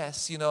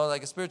GPS,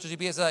 like a spiritual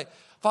GPS. Like,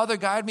 Father,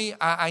 guide me.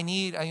 I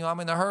need, I'm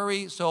in a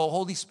hurry. So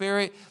Holy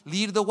Spirit,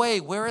 lead the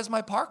way. Where is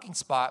my parking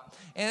spot?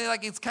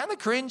 And it's kind of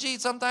cringy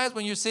sometimes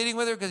when you're sitting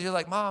with her, because you're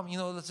like, Mom,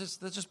 let's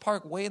just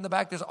park way in the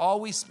back. There's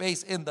always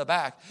space in the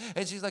back.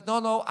 And she's like,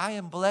 no, I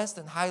am blessed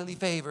and highly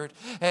favored.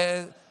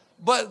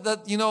 But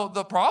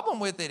the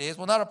problem with it is,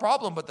 well, not a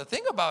problem, but the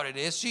thing about it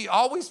is, she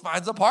always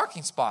finds a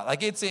parking spot.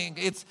 Like,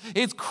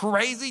 it's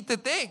crazy to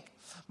think.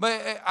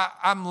 But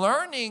I'm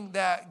learning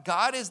that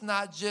God is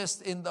not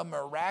just in the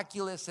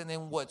miraculous and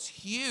in what's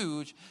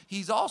huge.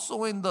 He's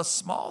also in the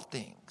small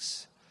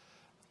things.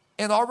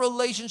 And our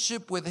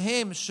relationship with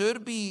Him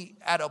should be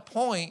at a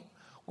point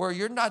where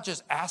you're not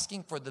just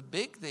asking for the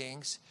big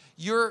things.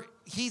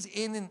 He's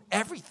in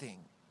everything,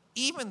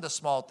 even the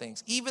small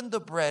things, even the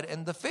bread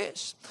and the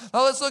fish.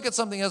 Now let's look at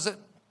something else.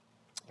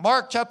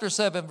 Mark chapter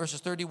 7, verses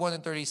 31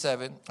 and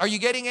 37. Are you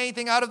getting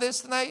anything out of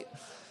this tonight?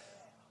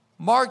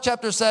 Mark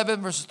chapter 7,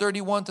 verses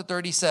 31 to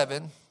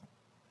 37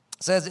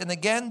 says, and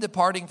again,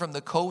 departing from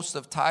the coast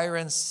of Tyre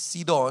and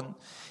Sidon,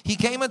 he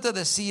came into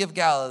the Sea of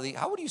Galilee.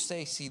 How would you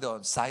say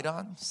Sidon?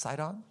 Sidon?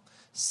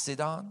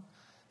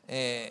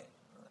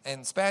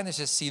 In Spanish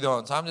is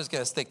Sidon, so I'm just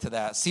going to stick to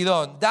that.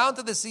 Sidon, down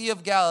to the Sea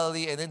of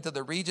Galilee and into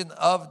the region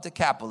of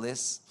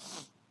Decapolis.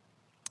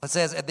 It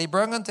says, and they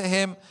brought unto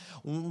him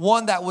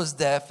one that was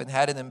deaf and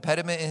had an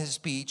impediment in his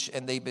speech,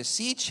 and they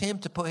beseech him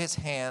to put his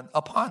hand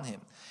upon him.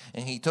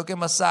 And he took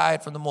him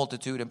aside from the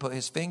multitude and put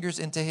his fingers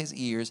into his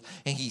ears,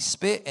 and he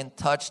spit and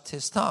touched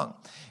his tongue.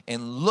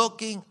 And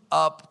looking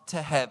up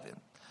to heaven.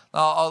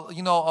 Now,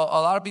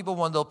 a lot of people,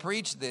 when they'll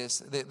preach this,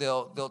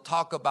 they'll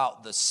talk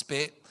about the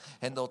spit,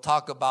 and they'll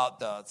talk about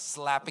the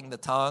slapping the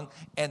tongue.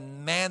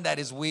 And man, that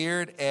is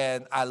weird.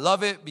 And I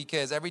love it,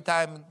 because every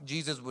time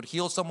Jesus would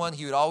heal someone,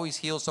 he would always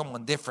heal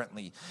someone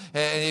differently.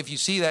 And if you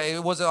see that,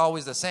 it wasn't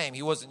always the same.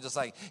 He wasn't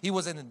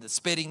in the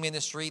spitting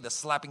ministry, the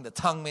slapping the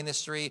tongue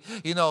ministry.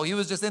 He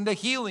was just in the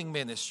healing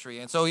ministry.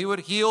 And so he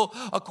would heal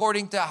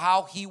according to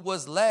how he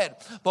was led.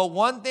 But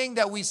one thing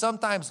that we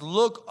sometimes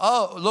look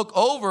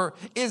over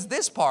is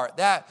this part,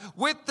 that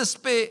with the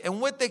spit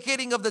and with the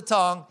hitting of the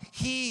tongue,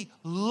 he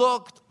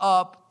looked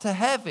up to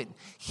heaven.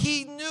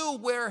 He knew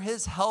where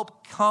his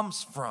help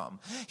comes from.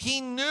 He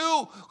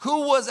knew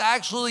who was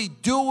actually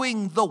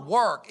doing the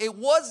work. It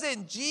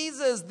wasn't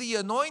Jesus, the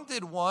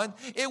anointed one.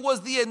 It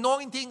was the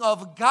anointing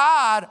of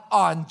God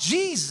on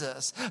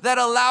Jesus that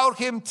allowed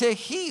him to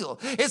heal.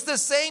 It's the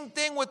same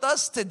thing with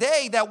us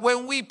today, that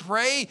when we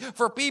pray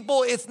for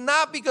people, it's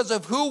not because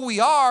of who we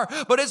are,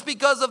 but it's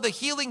because of the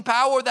healing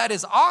power that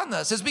is on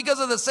us. It's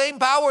because of the same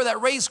power that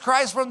raised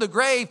Christ from the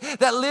grave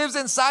that lives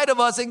inside of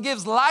us and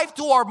gives life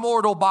to our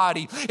mortal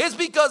body. It's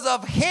because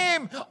of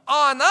him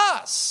on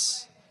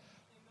us.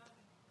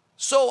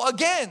 So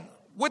again,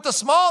 with the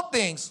small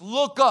things,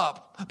 look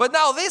up. But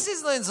now this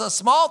isn't a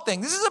small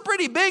thing. This is a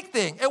pretty big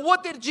thing. And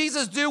what did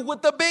Jesus do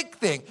with the big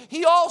thing?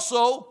 He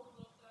also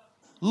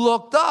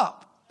looked up.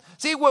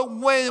 See,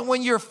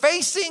 when you're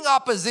facing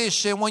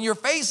opposition, when you're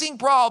facing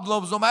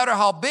problems, no matter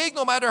how big,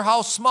 no matter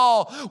how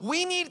small,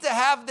 we need to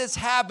have this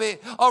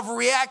habit of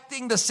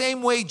reacting the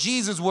same way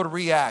Jesus would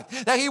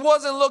react. That he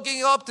wasn't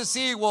looking up to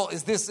see, well,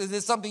 is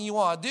this something you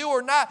want to do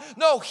or not?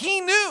 No,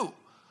 he knew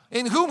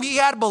in whom he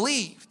had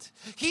believed.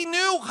 He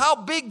knew how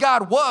big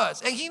God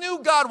was, and he knew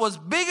God was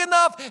big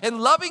enough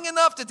and loving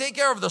enough to take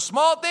care of the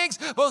small things,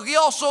 but he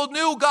also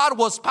knew God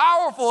was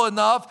powerful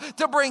enough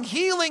to bring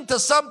healing to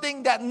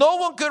something that no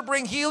one could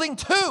bring healing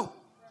to,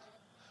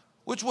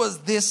 which was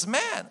this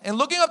man. And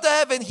looking up to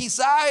heaven, he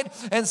sighed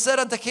and said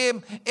unto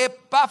him,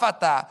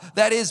 Epaphata,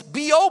 that is,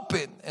 be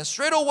open. And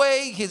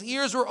straightway his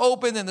ears were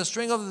opened, and the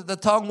string of the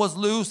tongue was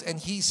loosed, and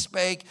he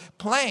spake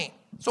plain.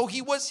 So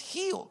he was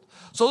healed.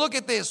 So look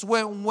at this.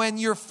 When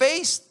you're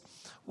faced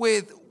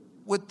with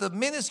the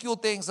minuscule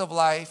things of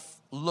life,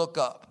 look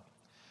up.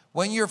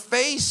 When you're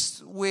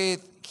faced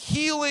with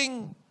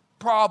healing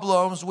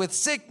problems, with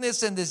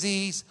sickness and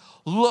disease,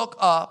 look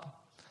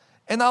up.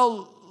 And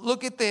now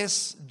look at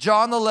this.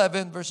 John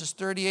 11, verses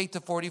 38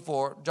 to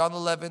 44. John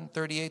 11,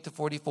 38 to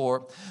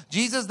 44.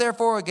 Jesus,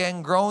 therefore,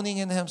 again, groaning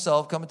in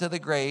himself, coming to the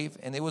grave,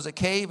 and it was a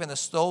cave and a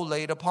stone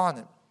laid upon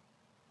it.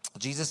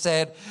 Jesus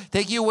said,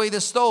 take you away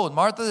the stone.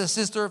 Martha, the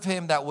sister of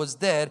him that was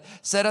dead,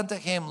 said unto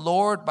him,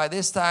 Lord, by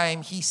this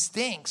time he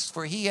stinks,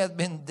 for he hath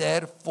been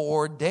dead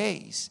 4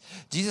 days.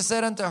 Jesus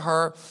said unto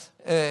her,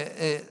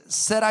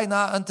 said I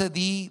not unto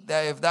thee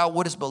that if thou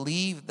wouldest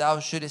believe,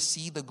 thou shouldest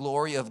see the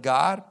glory of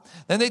God?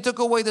 Then they took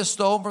away the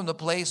stone from the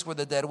place where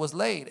the dead was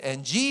laid.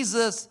 And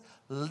Jesus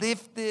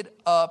lifted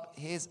up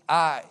his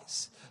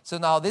eyes. So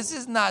now this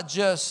is not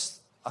just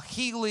a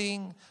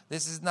healing.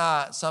 This is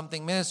not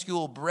something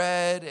minuscule,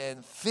 bread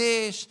and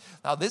fish.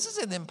 Now this is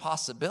an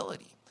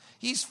impossibility.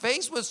 He's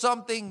faced with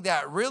something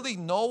that really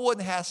no one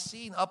has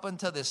seen up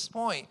until this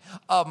point.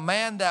 A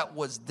man that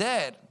was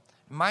dead.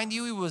 Mind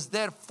you, he was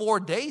dead 4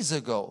 days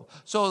ago.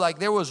 So like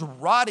there was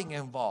rotting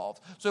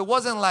involved. So it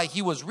wasn't like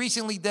he was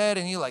recently dead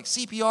and you like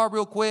CPR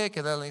real quick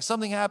and then like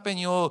something happened,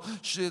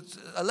 should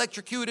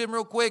electrocute him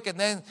real quick and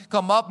then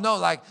come up. No,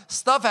 like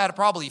stuff had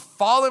probably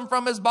fallen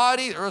from his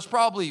body. There was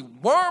probably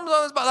worms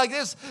on his body. Like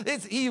this,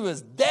 he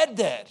was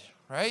dead,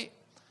 right?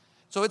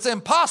 So it's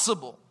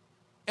impossible.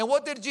 And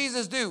what did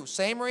Jesus do?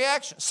 Same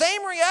reaction.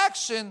 Same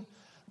reaction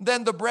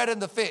than the bread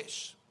and the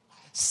fish.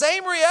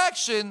 Same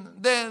reaction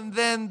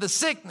than the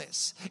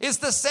sickness. It's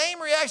the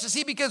same reaction.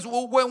 See, because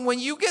when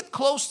you get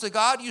close to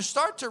God, you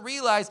start to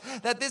realize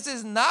that this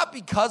is not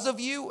because of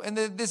you and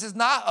that this is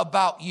not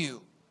about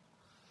you.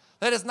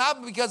 That it's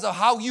not because of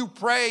how you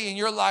pray and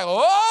you're like,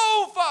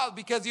 oh, Father,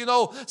 because,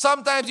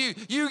 sometimes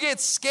you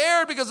get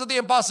scared because of the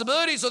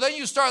impossibility. So then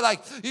you start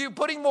you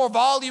putting more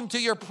volume to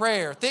your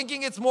prayer,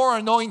 thinking it's more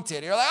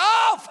anointed. You're like,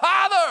 oh,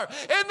 Father,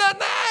 in the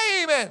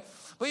name.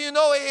 But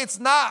it's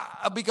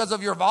not because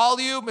of your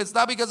volume. It's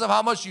not because of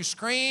how much you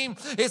scream.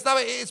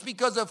 It's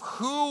because of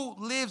who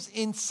lives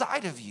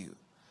inside of you.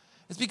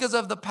 It's because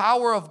of the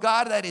power of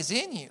God that is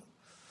in you.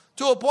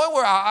 To a point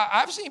where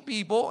I've seen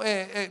people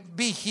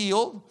be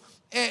healed.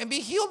 And be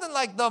healed in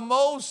like the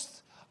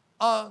most,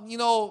 kind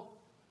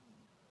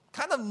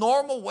of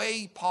normal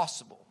way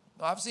possible.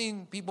 I've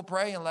seen people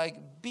pray and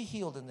be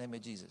healed in the name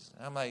of Jesus.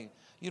 And I'm like,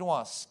 you don't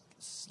want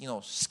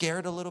to, scare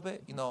it a little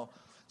bit,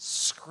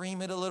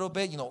 scream it a little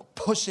bit,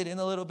 push it in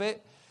a little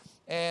bit.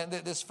 And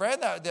this friend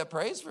that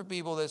prays for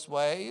people this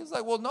way, he's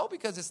like, well, no,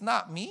 because it's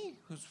not me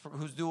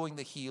who's doing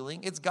the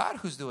healing. It's God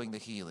who's doing the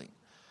healing.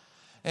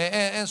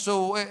 And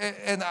so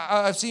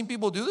I've seen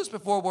people do this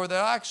before where they'll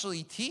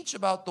actually teach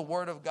about the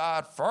word of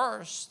God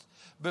first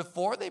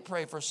before they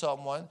pray for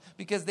someone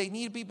because they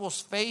need people's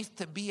faith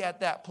to be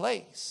at that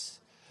place.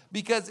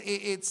 Because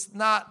it's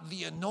not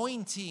the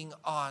anointing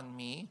on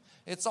me.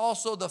 It's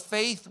also the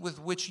faith with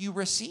which you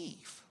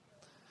receive.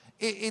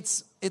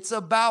 It's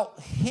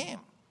about him.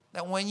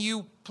 That when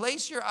you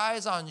place your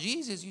eyes on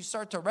Jesus, you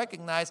start to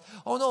recognize,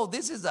 oh no,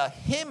 this is a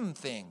him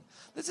thing.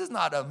 This is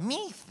not a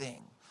me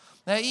thing.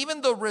 Now, even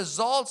the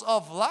results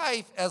of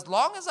life, as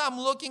long as I'm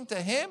looking to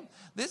him,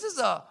 this is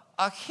a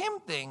him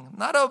thing,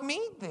 not a me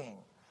thing.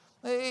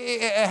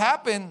 It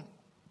happened.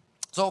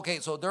 So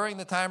during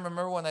the time,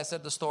 remember when I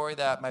said the story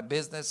that my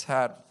business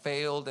had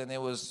failed and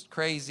it was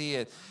crazy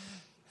and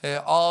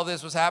all of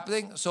this was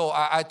happening? So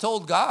I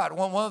told God,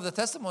 one of the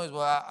testimonies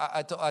was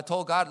I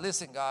told God,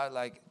 listen, God,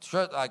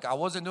 I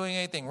wasn't doing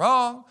anything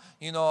wrong.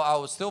 I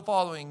was still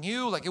following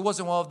you. It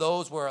wasn't one of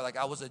those where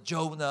I was a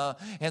Jonah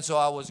and so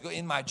I was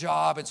in my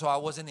job and so I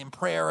wasn't in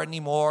prayer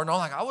anymore. No,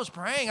 I was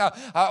praying.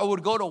 I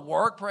would go to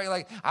work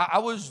praying. I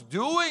was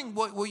doing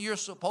what you're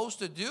supposed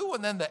to do,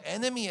 and then the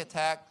enemy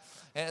attacked.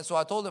 And so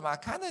I told him, I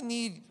kind of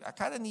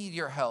need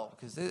your help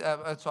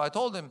so I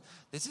told him,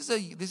 this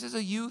is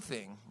a you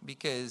thing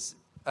because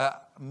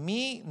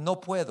me no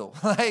puedo.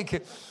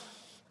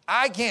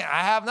 I can't.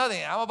 I have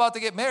nothing. I'm about to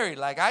get married.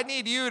 I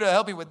need you to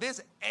help me with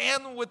this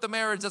and with the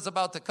marriage that's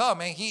about to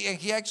come. And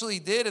he actually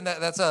did, and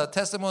that's a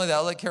testimony that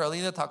I'll let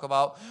Carolina talk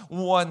about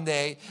one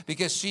day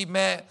because she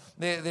met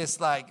this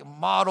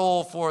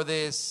model for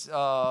this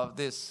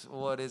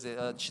what is it,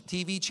 a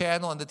TV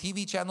channel, and the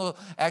TV channel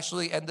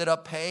actually ended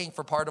up paying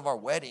for part of our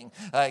wedding.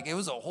 It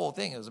was a whole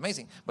thing. It was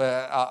amazing.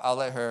 But I'll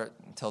let her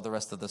tell the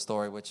rest of the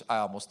story, which I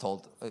almost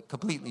told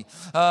completely.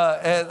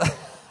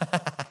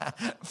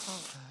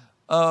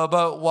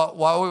 But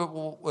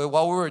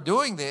while we were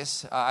doing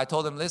this, I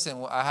told him,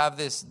 listen, I have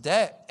this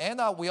debt, and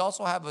we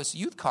also have this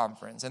youth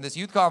conference. And this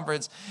youth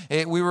conference,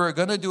 we were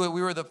going to do it.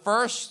 We were the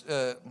first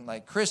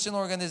Christian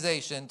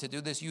organization to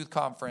do this youth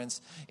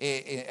conference,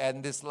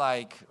 and this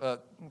kind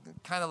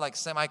of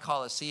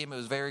semi-coliseum. It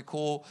was very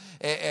cool,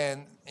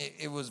 and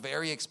it was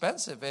very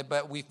expensive.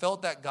 But we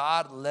felt that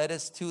God led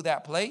us to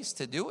that place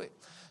to do it.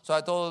 So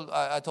I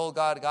told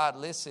God,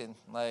 listen,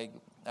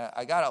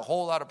 I got a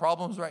whole lot of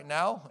problems right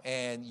now,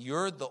 and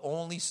you're the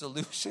only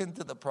solution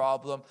to the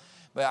problem.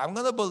 But I'm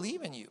going to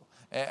believe in you,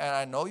 and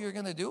I know you're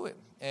going to do it.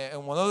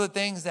 And one of the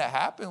things that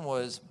happened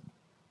was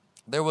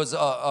there was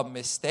a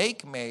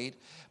mistake made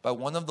by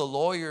one of the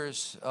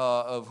lawyers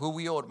of who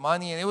we owed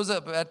money. And it was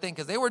a bad thing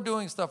because they were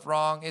doing stuff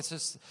wrong. It's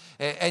just,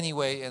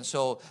 anyway. And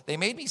so they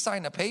made me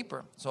sign a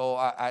paper. So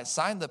I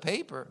signed the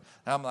paper.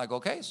 And I'm like,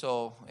 okay.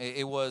 So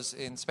it was,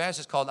 in Spanish,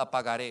 it's called a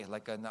pagaré,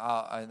 like an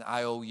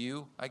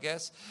IOU, I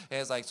guess. And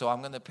it's like, so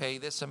I'm going to pay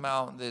this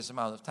amount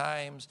of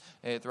times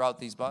throughout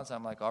these months.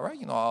 I'm like, all right,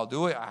 I'll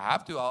do it. I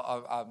have to.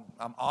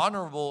 I'm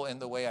honorable in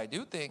the way I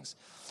do things.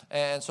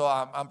 And so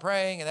I'm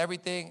praying and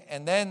everything.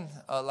 And then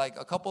like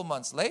a couple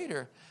months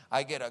later,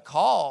 I get a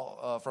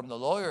call from the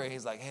lawyer.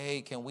 He's like,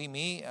 hey, can we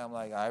meet? I'm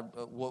like,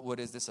 what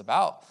is this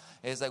about?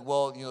 And he's like,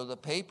 well, the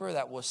paper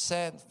that was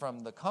sent from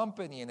the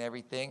company and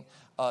everything,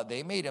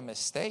 they made a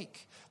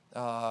mistake.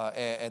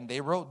 And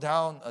they wrote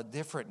down a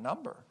different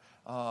number.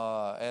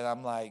 And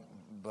I'm like,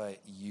 but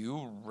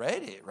you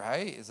read it,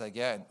 right? It's like,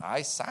 yeah,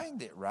 I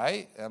signed it,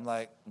 right? And I'm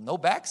like, no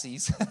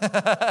backsies.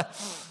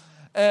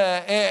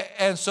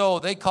 And so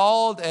they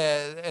called,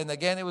 and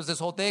again, it was this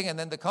whole thing. And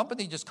then the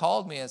company just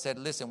called me and said,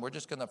 listen, we're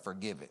just going to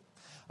forgive it.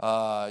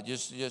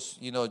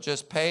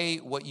 Just pay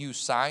what you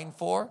signed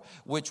for,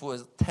 which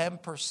was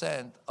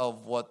 10%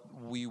 of what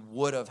we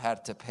would have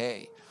had to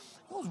pay.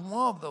 It was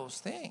one of those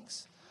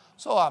things.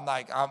 So I'm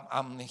like,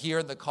 I'm here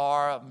in the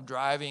car, I'm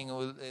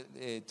driving,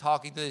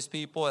 talking to these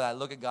people, and I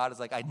look at God, it's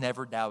like, I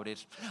never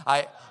doubted.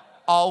 I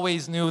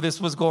always knew this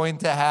was going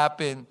to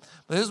happen.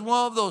 But this is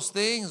one of those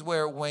things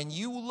where when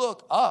you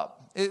look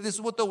up, this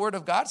is what the Word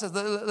of God says.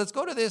 Let's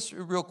go to this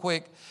real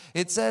quick.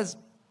 It says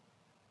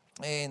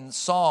in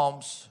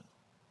Psalms,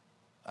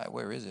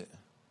 where is it?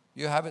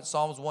 You have it,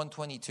 Psalms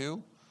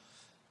 122.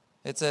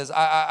 It says,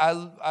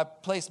 I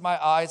place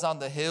my eyes on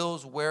the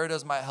hills. Where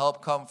does my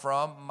help come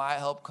from? My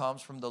help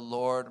comes from the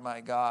Lord, my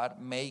God,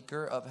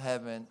 maker of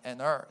heaven and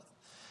earth.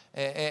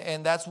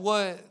 And that's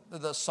what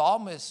the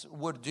psalmist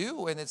would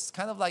do. And it's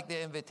kind of like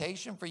the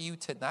invitation for you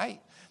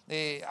tonight.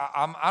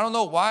 I don't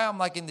know why I'm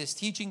like in this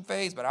teaching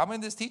phase, but I'm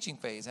in this teaching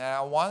phase. And I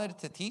wanted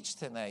to teach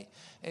tonight.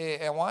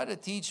 I wanted to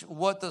teach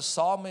what the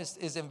psalmist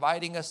is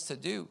inviting us to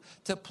do,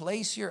 to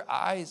place your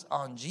eyes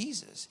on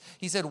Jesus.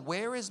 He said,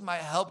 where is my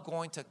help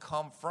going to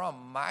come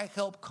from? My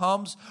help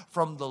comes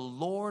from the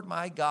Lord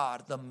my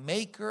God, the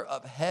maker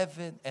of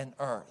heaven and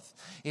earth.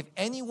 If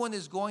anyone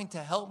is going to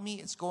help me,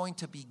 it's going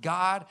to be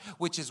God,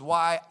 which is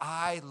why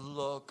I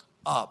look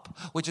up,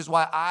 which is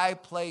why I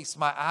place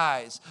my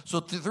eyes. So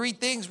three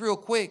things real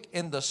quick.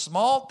 In the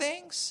small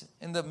things,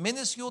 in the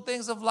minuscule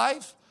things of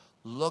life,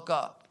 look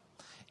up.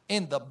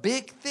 In the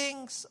big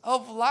things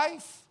of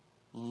life,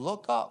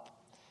 look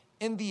up.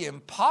 In the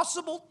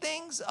impossible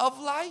things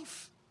of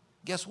life,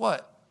 guess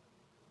what?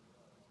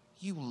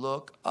 You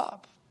look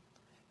up.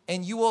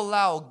 And you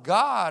allow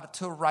God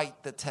to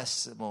write the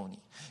testimony.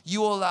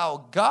 You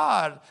allow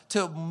God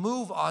to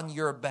move on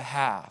your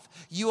behalf.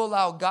 You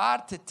allow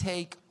God to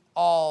take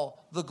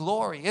all the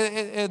glory.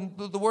 And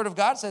the Word of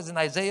God says in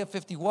Isaiah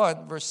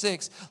 51, verse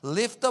 6,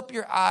 lift up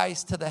your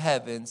eyes to the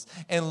heavens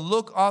and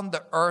look on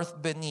the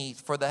earth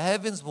beneath, for the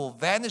heavens will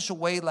vanish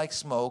away like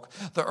smoke.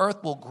 The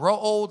earth will grow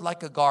old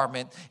like a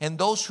garment, and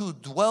those who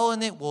dwell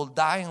in it will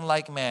die in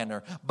like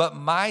manner. But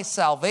my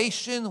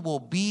salvation will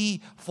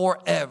be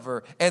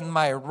forever, and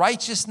my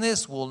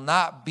righteousness will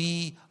not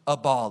be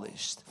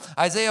abolished.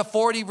 Isaiah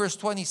 40 verse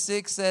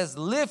 26 says,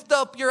 lift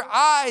up your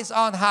eyes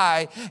on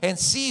high and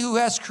see who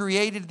has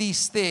created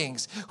these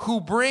things, who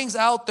brings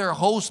out their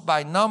host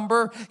by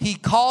number. He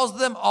calls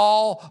them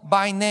all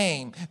by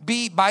name.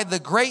 Be by the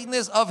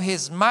greatness of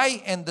his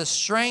might and the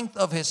strength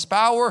of his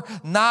power,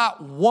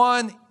 not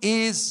one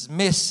is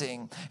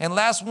missing. And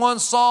last one,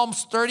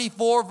 Psalms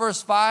 34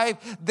 verse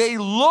 5, they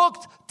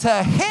looked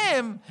to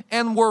him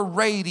and were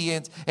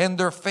radiant, and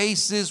their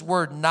faces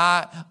were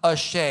not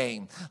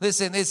ashamed.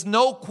 Listen, it's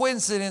no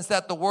coincidence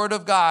that the Word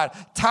of God,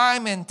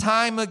 time and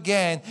time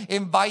again,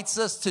 invites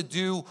us to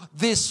do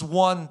this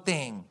one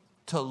thing,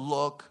 to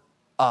look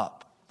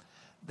up.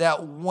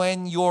 That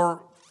when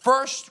your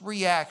first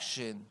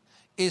reaction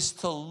is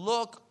to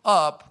look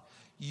up,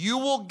 you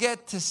will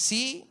get to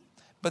see,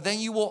 but then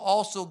you will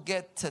also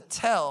get to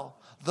tell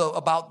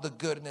about the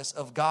goodness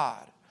of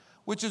God.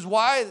 Which is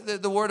why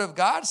the Word of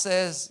God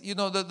says,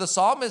 the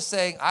psalmist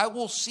saying, I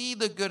will see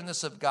the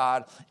goodness of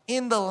God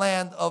in the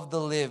land of the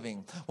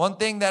living. One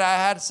thing that I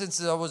had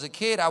since I was a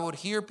kid, I would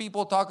hear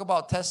people talk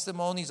about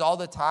testimonies all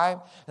the time.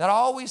 And I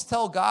always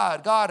tell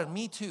God,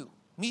 me too.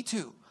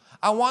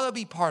 I want to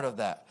be part of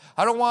that.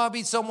 I don't want to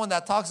be someone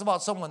that talks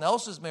about someone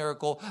else's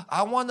miracle.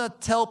 I want to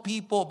tell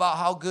people about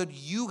how good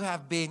you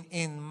have been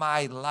in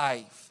my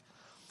life.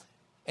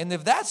 And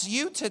if that's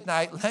you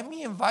tonight, let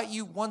me invite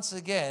you once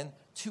again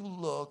to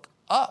look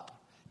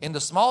up. In the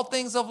small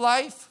things of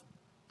life,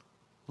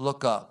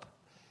 look up.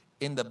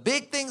 In the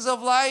big things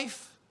of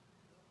life,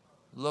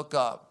 look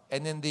up.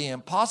 And in the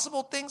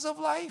impossible things of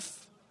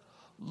life,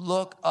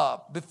 look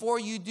up. Before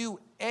you do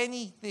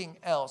anything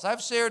else.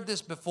 I've shared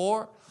this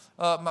before.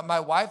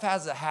 My wife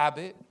has a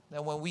habit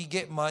that when we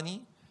get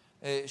money,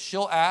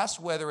 she'll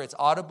ask, whether it's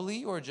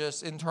audibly or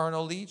just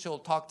internally, she'll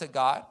talk to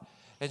God.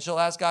 And she'll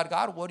ask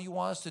God, what do you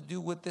want us to do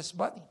with this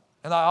money?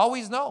 And I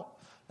always know.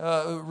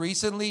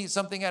 recently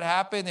something had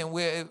happened and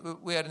we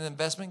had an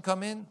investment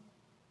come in.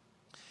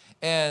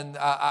 And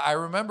I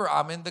remember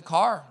I'm in the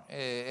car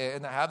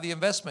and I have the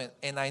investment.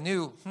 And I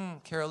knew,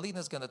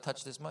 Carolina's going to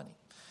touch this money.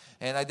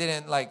 And I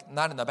didn't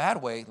not in a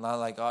bad way, not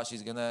like, oh,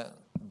 she's going to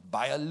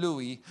buy a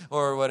Louis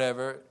or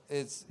whatever.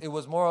 It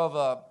was more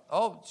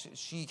of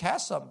she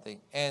has something.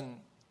 And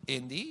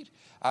indeed,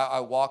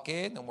 I walk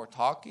in and we're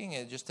talking,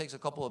 and it just takes a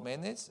couple of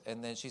minutes.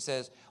 And then she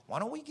says, why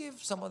don't we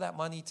give some of that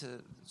money to a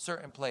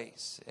certain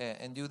place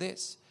and do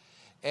this?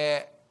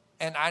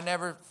 And I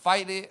never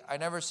fight it. I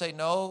never say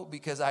no,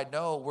 because I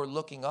know we're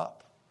looking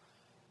up.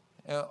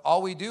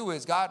 All we do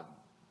is, God,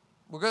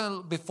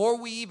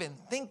 before we even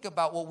think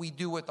about what we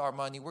do with our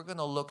money, we're going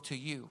to look to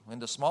you. In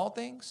the small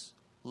things,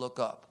 look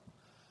up.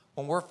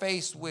 When we're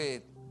faced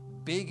with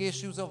big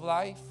issues of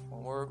life,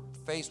 when we're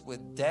faced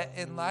with debt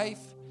in life,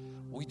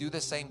 we do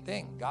the same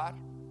thing. God,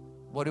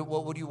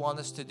 what would you want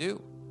us to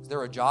do? Is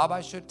there a job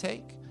I should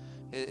take?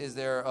 Is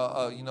there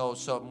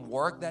some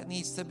work that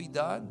needs to be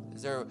done?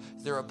 Is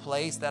there a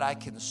place that I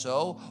can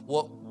sow?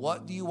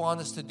 What do you want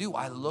us to do?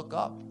 I look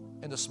up.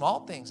 In the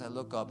small things, I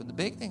look up. In the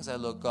big things, I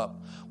look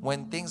up.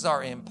 When things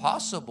are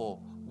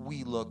impossible,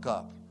 we look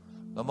up.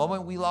 The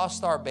moment we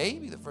lost our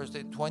baby, the first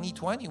day,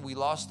 2020, we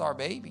lost our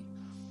baby.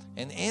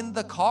 And in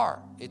the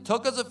car, it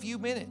took us a few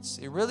minutes.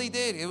 It really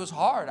did. It was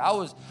hard.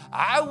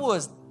 I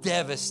was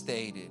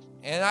devastated.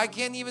 And I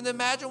can't even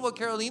imagine what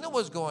Carolina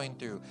was going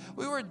through.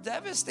 We were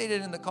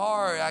devastated in the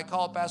car. I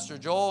called Pastor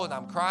Joel and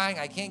I'm crying.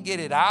 I can't get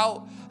it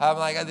out. I'm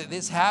like,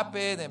 this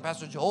happened and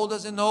Pastor Joel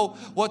doesn't know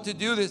what to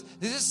do. This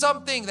is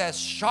something that's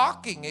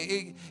shocking.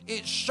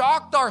 It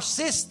shocked our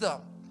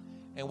system.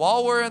 And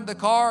while we're in the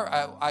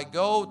car, I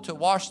go to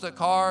wash the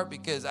car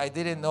because I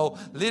didn't know.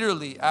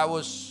 Literally, I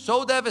was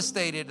so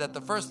devastated that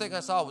the first thing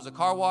I saw was a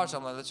car wash.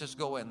 I'm like, let's just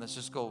go in. Let's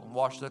just go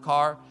wash the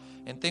car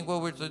and think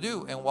what we're to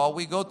do. And while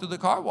we go through the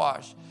car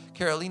wash,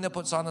 Carolina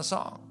puts on a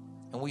song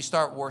and we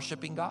start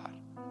worshiping God.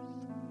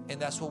 And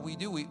that's what we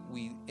do.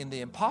 We in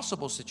the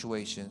impossible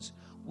situations,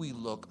 we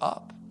look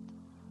up.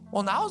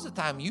 Well, now's the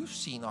time you've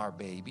seen our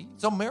baby.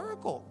 It's a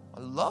miracle.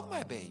 I love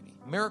my baby.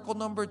 Miracle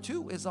number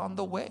 2 is on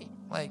the way.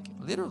 Like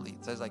literally,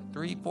 it says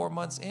 3-4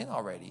 months in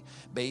already.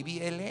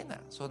 Baby Elena.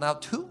 So now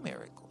 2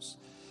 miracles.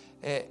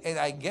 And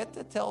I get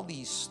to tell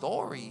these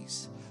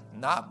stories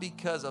not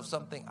because of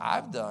something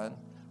I've done,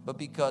 but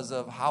because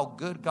of how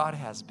good God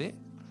has been.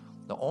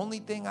 The only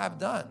thing I've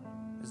done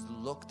is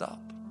looked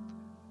up.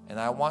 And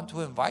I want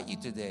to invite you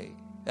today.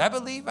 I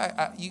believe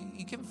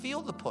you can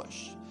feel the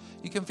push.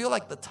 You can feel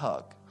like the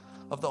tug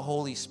of the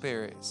Holy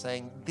Spirit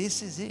saying,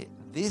 this is it.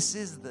 This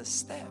is the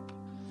step.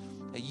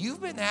 And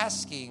you've been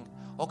asking,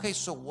 okay,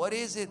 so what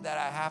is it that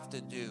I have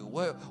to do?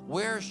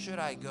 Where should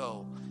I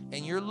go?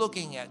 And you're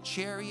looking at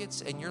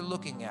chariots and you're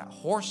looking at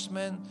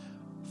horsemen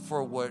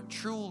for what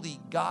truly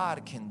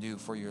God can do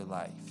for your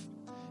life.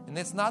 And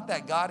it's not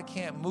that God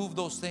can't move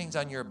those things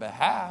on your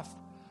behalf,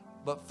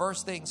 but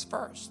first things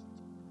first,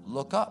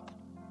 look up.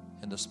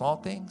 In the small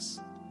things,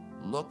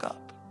 look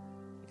up.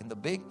 In the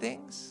big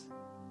things,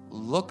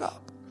 look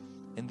up.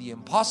 In the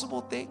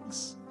impossible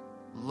things,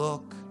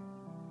 look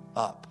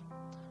up.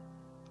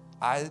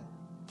 I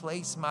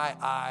place my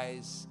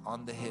eyes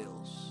on the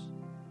hills.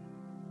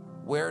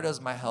 Where does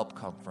my help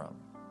come from?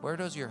 Where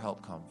does your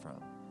help come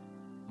from?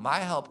 My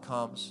help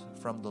comes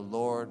from the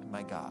Lord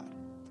my God,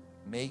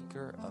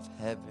 maker of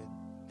heaven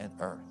and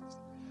earth.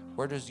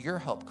 Where does your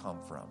help come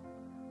from?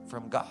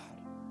 From God,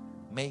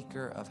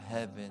 maker of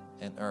heaven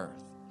and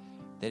earth.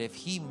 That if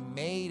he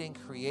made and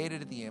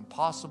created the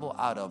impossible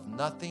out of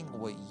nothing,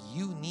 what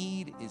you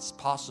need is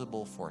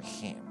possible for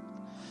him.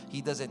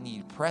 He doesn't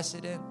need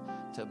precedent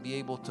to be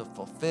able to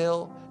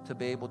fulfill, to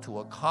be able to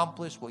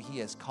accomplish what he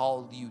has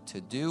called you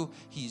to do.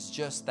 He's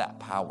just that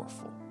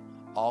powerful.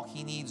 All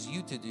he needs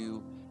you to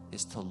do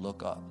is to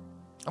look up.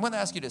 I'm going to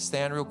ask you to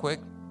stand real quick.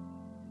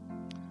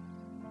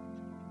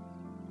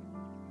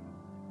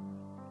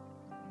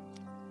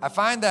 I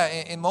find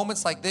that in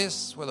moments like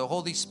this, where the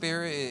Holy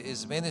Spirit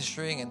is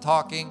ministering and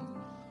talking,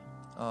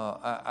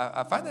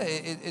 I find that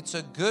it's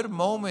a good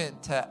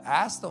moment to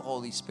ask the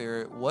Holy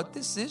Spirit what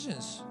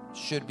decisions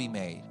should be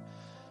made.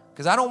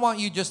 Because I don't want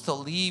you just to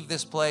leave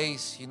this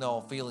place,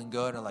 feeling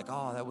good and like,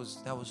 oh, that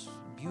was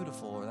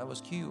beautiful, or that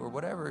was cute, or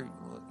whatever,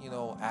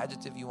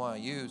 adjective you want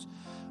to use.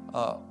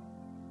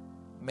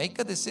 Make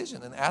a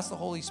decision and ask the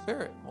Holy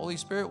Spirit. Holy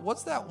Spirit,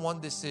 what's that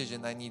one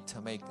decision I need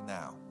to make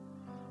now?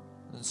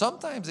 And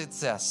sometimes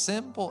it's as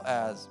simple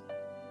as,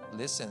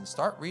 listen,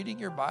 start reading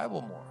your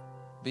Bible more.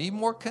 Be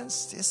more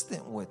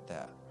consistent with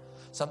that.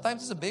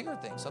 Sometimes it's a bigger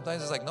thing.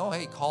 Sometimes it's like, no,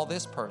 hey, call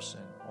this person.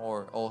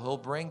 Or he'll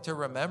bring to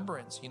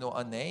remembrance,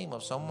 a name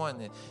of someone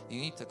that you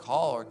need to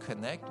call or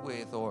connect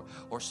with. Or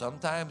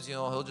sometimes,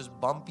 he'll just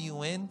bump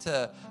you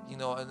into,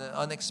 an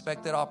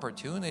unexpected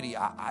opportunity.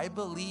 I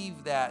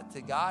believe that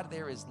to God,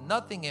 there is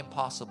nothing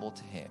impossible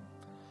to him.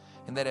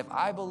 And that if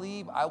I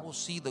believe, I will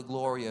see the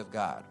glory of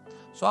God.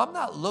 So I'm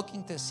not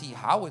looking to see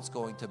how it's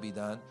going to be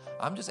done.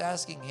 I'm just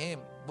asking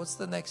him, what's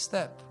the next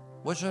step?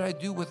 What should I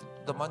do with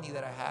the money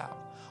that I have?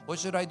 What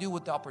should I do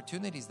with the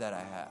opportunities that I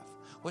have?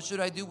 What should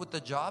I do with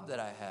the job that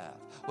I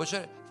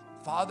have?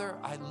 Father,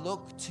 I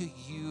look to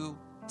you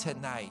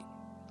tonight.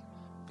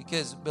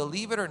 Because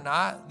believe it or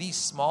not, these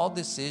small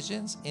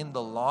decisions in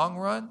the long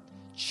run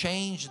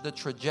change the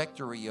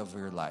trajectory of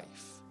your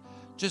life.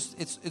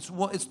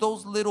 It's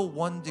those little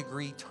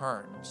 1-degree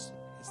turns.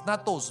 It's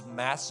not those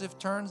massive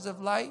turns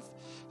of life.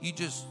 You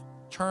just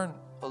turn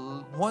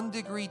 1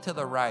 degree to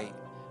the right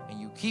and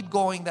you keep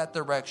going that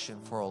direction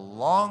for a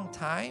long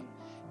time,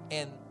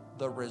 and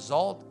the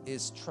result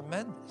is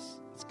tremendous.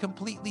 It's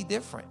completely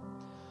different.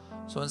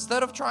 So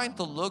instead of trying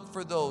to look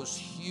for those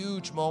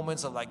huge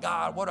moments of like,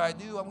 God, what do I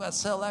do? I'm going to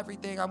sell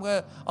everything.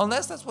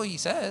 Unless that's what he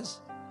says.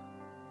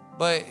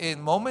 But in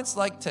moments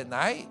like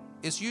tonight,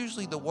 it's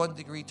usually the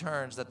 1-degree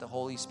turns that the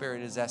Holy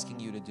Spirit is asking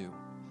you to do.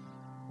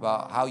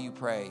 About how you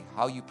pray,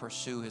 how you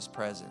pursue his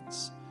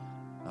presence,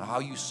 how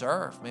you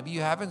serve. Maybe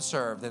you haven't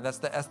served, and that's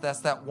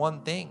that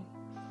one thing.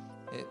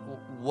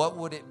 What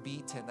would it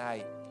be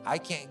tonight? I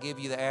can't give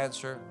you the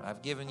answer.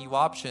 I've given you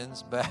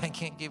options, but I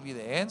can't give you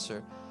the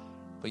answer.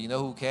 But you know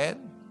who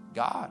can?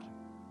 God.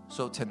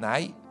 So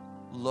tonight,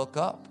 look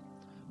up.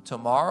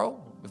 Tomorrow,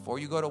 before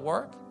you go to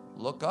work,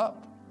 look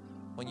up.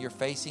 When you're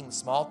facing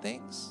small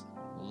things,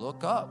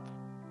 look up.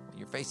 When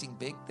you're facing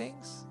big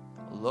things,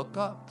 look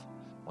up.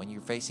 When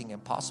you're facing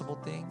impossible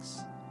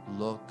things,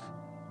 look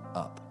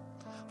up.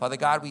 Father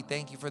God, we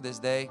thank you for this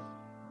day.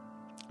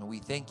 And we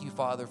thank you,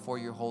 Father, for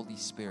your Holy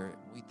Spirit.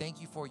 We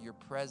thank you for your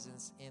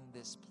presence in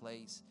this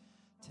place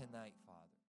tonight, Father.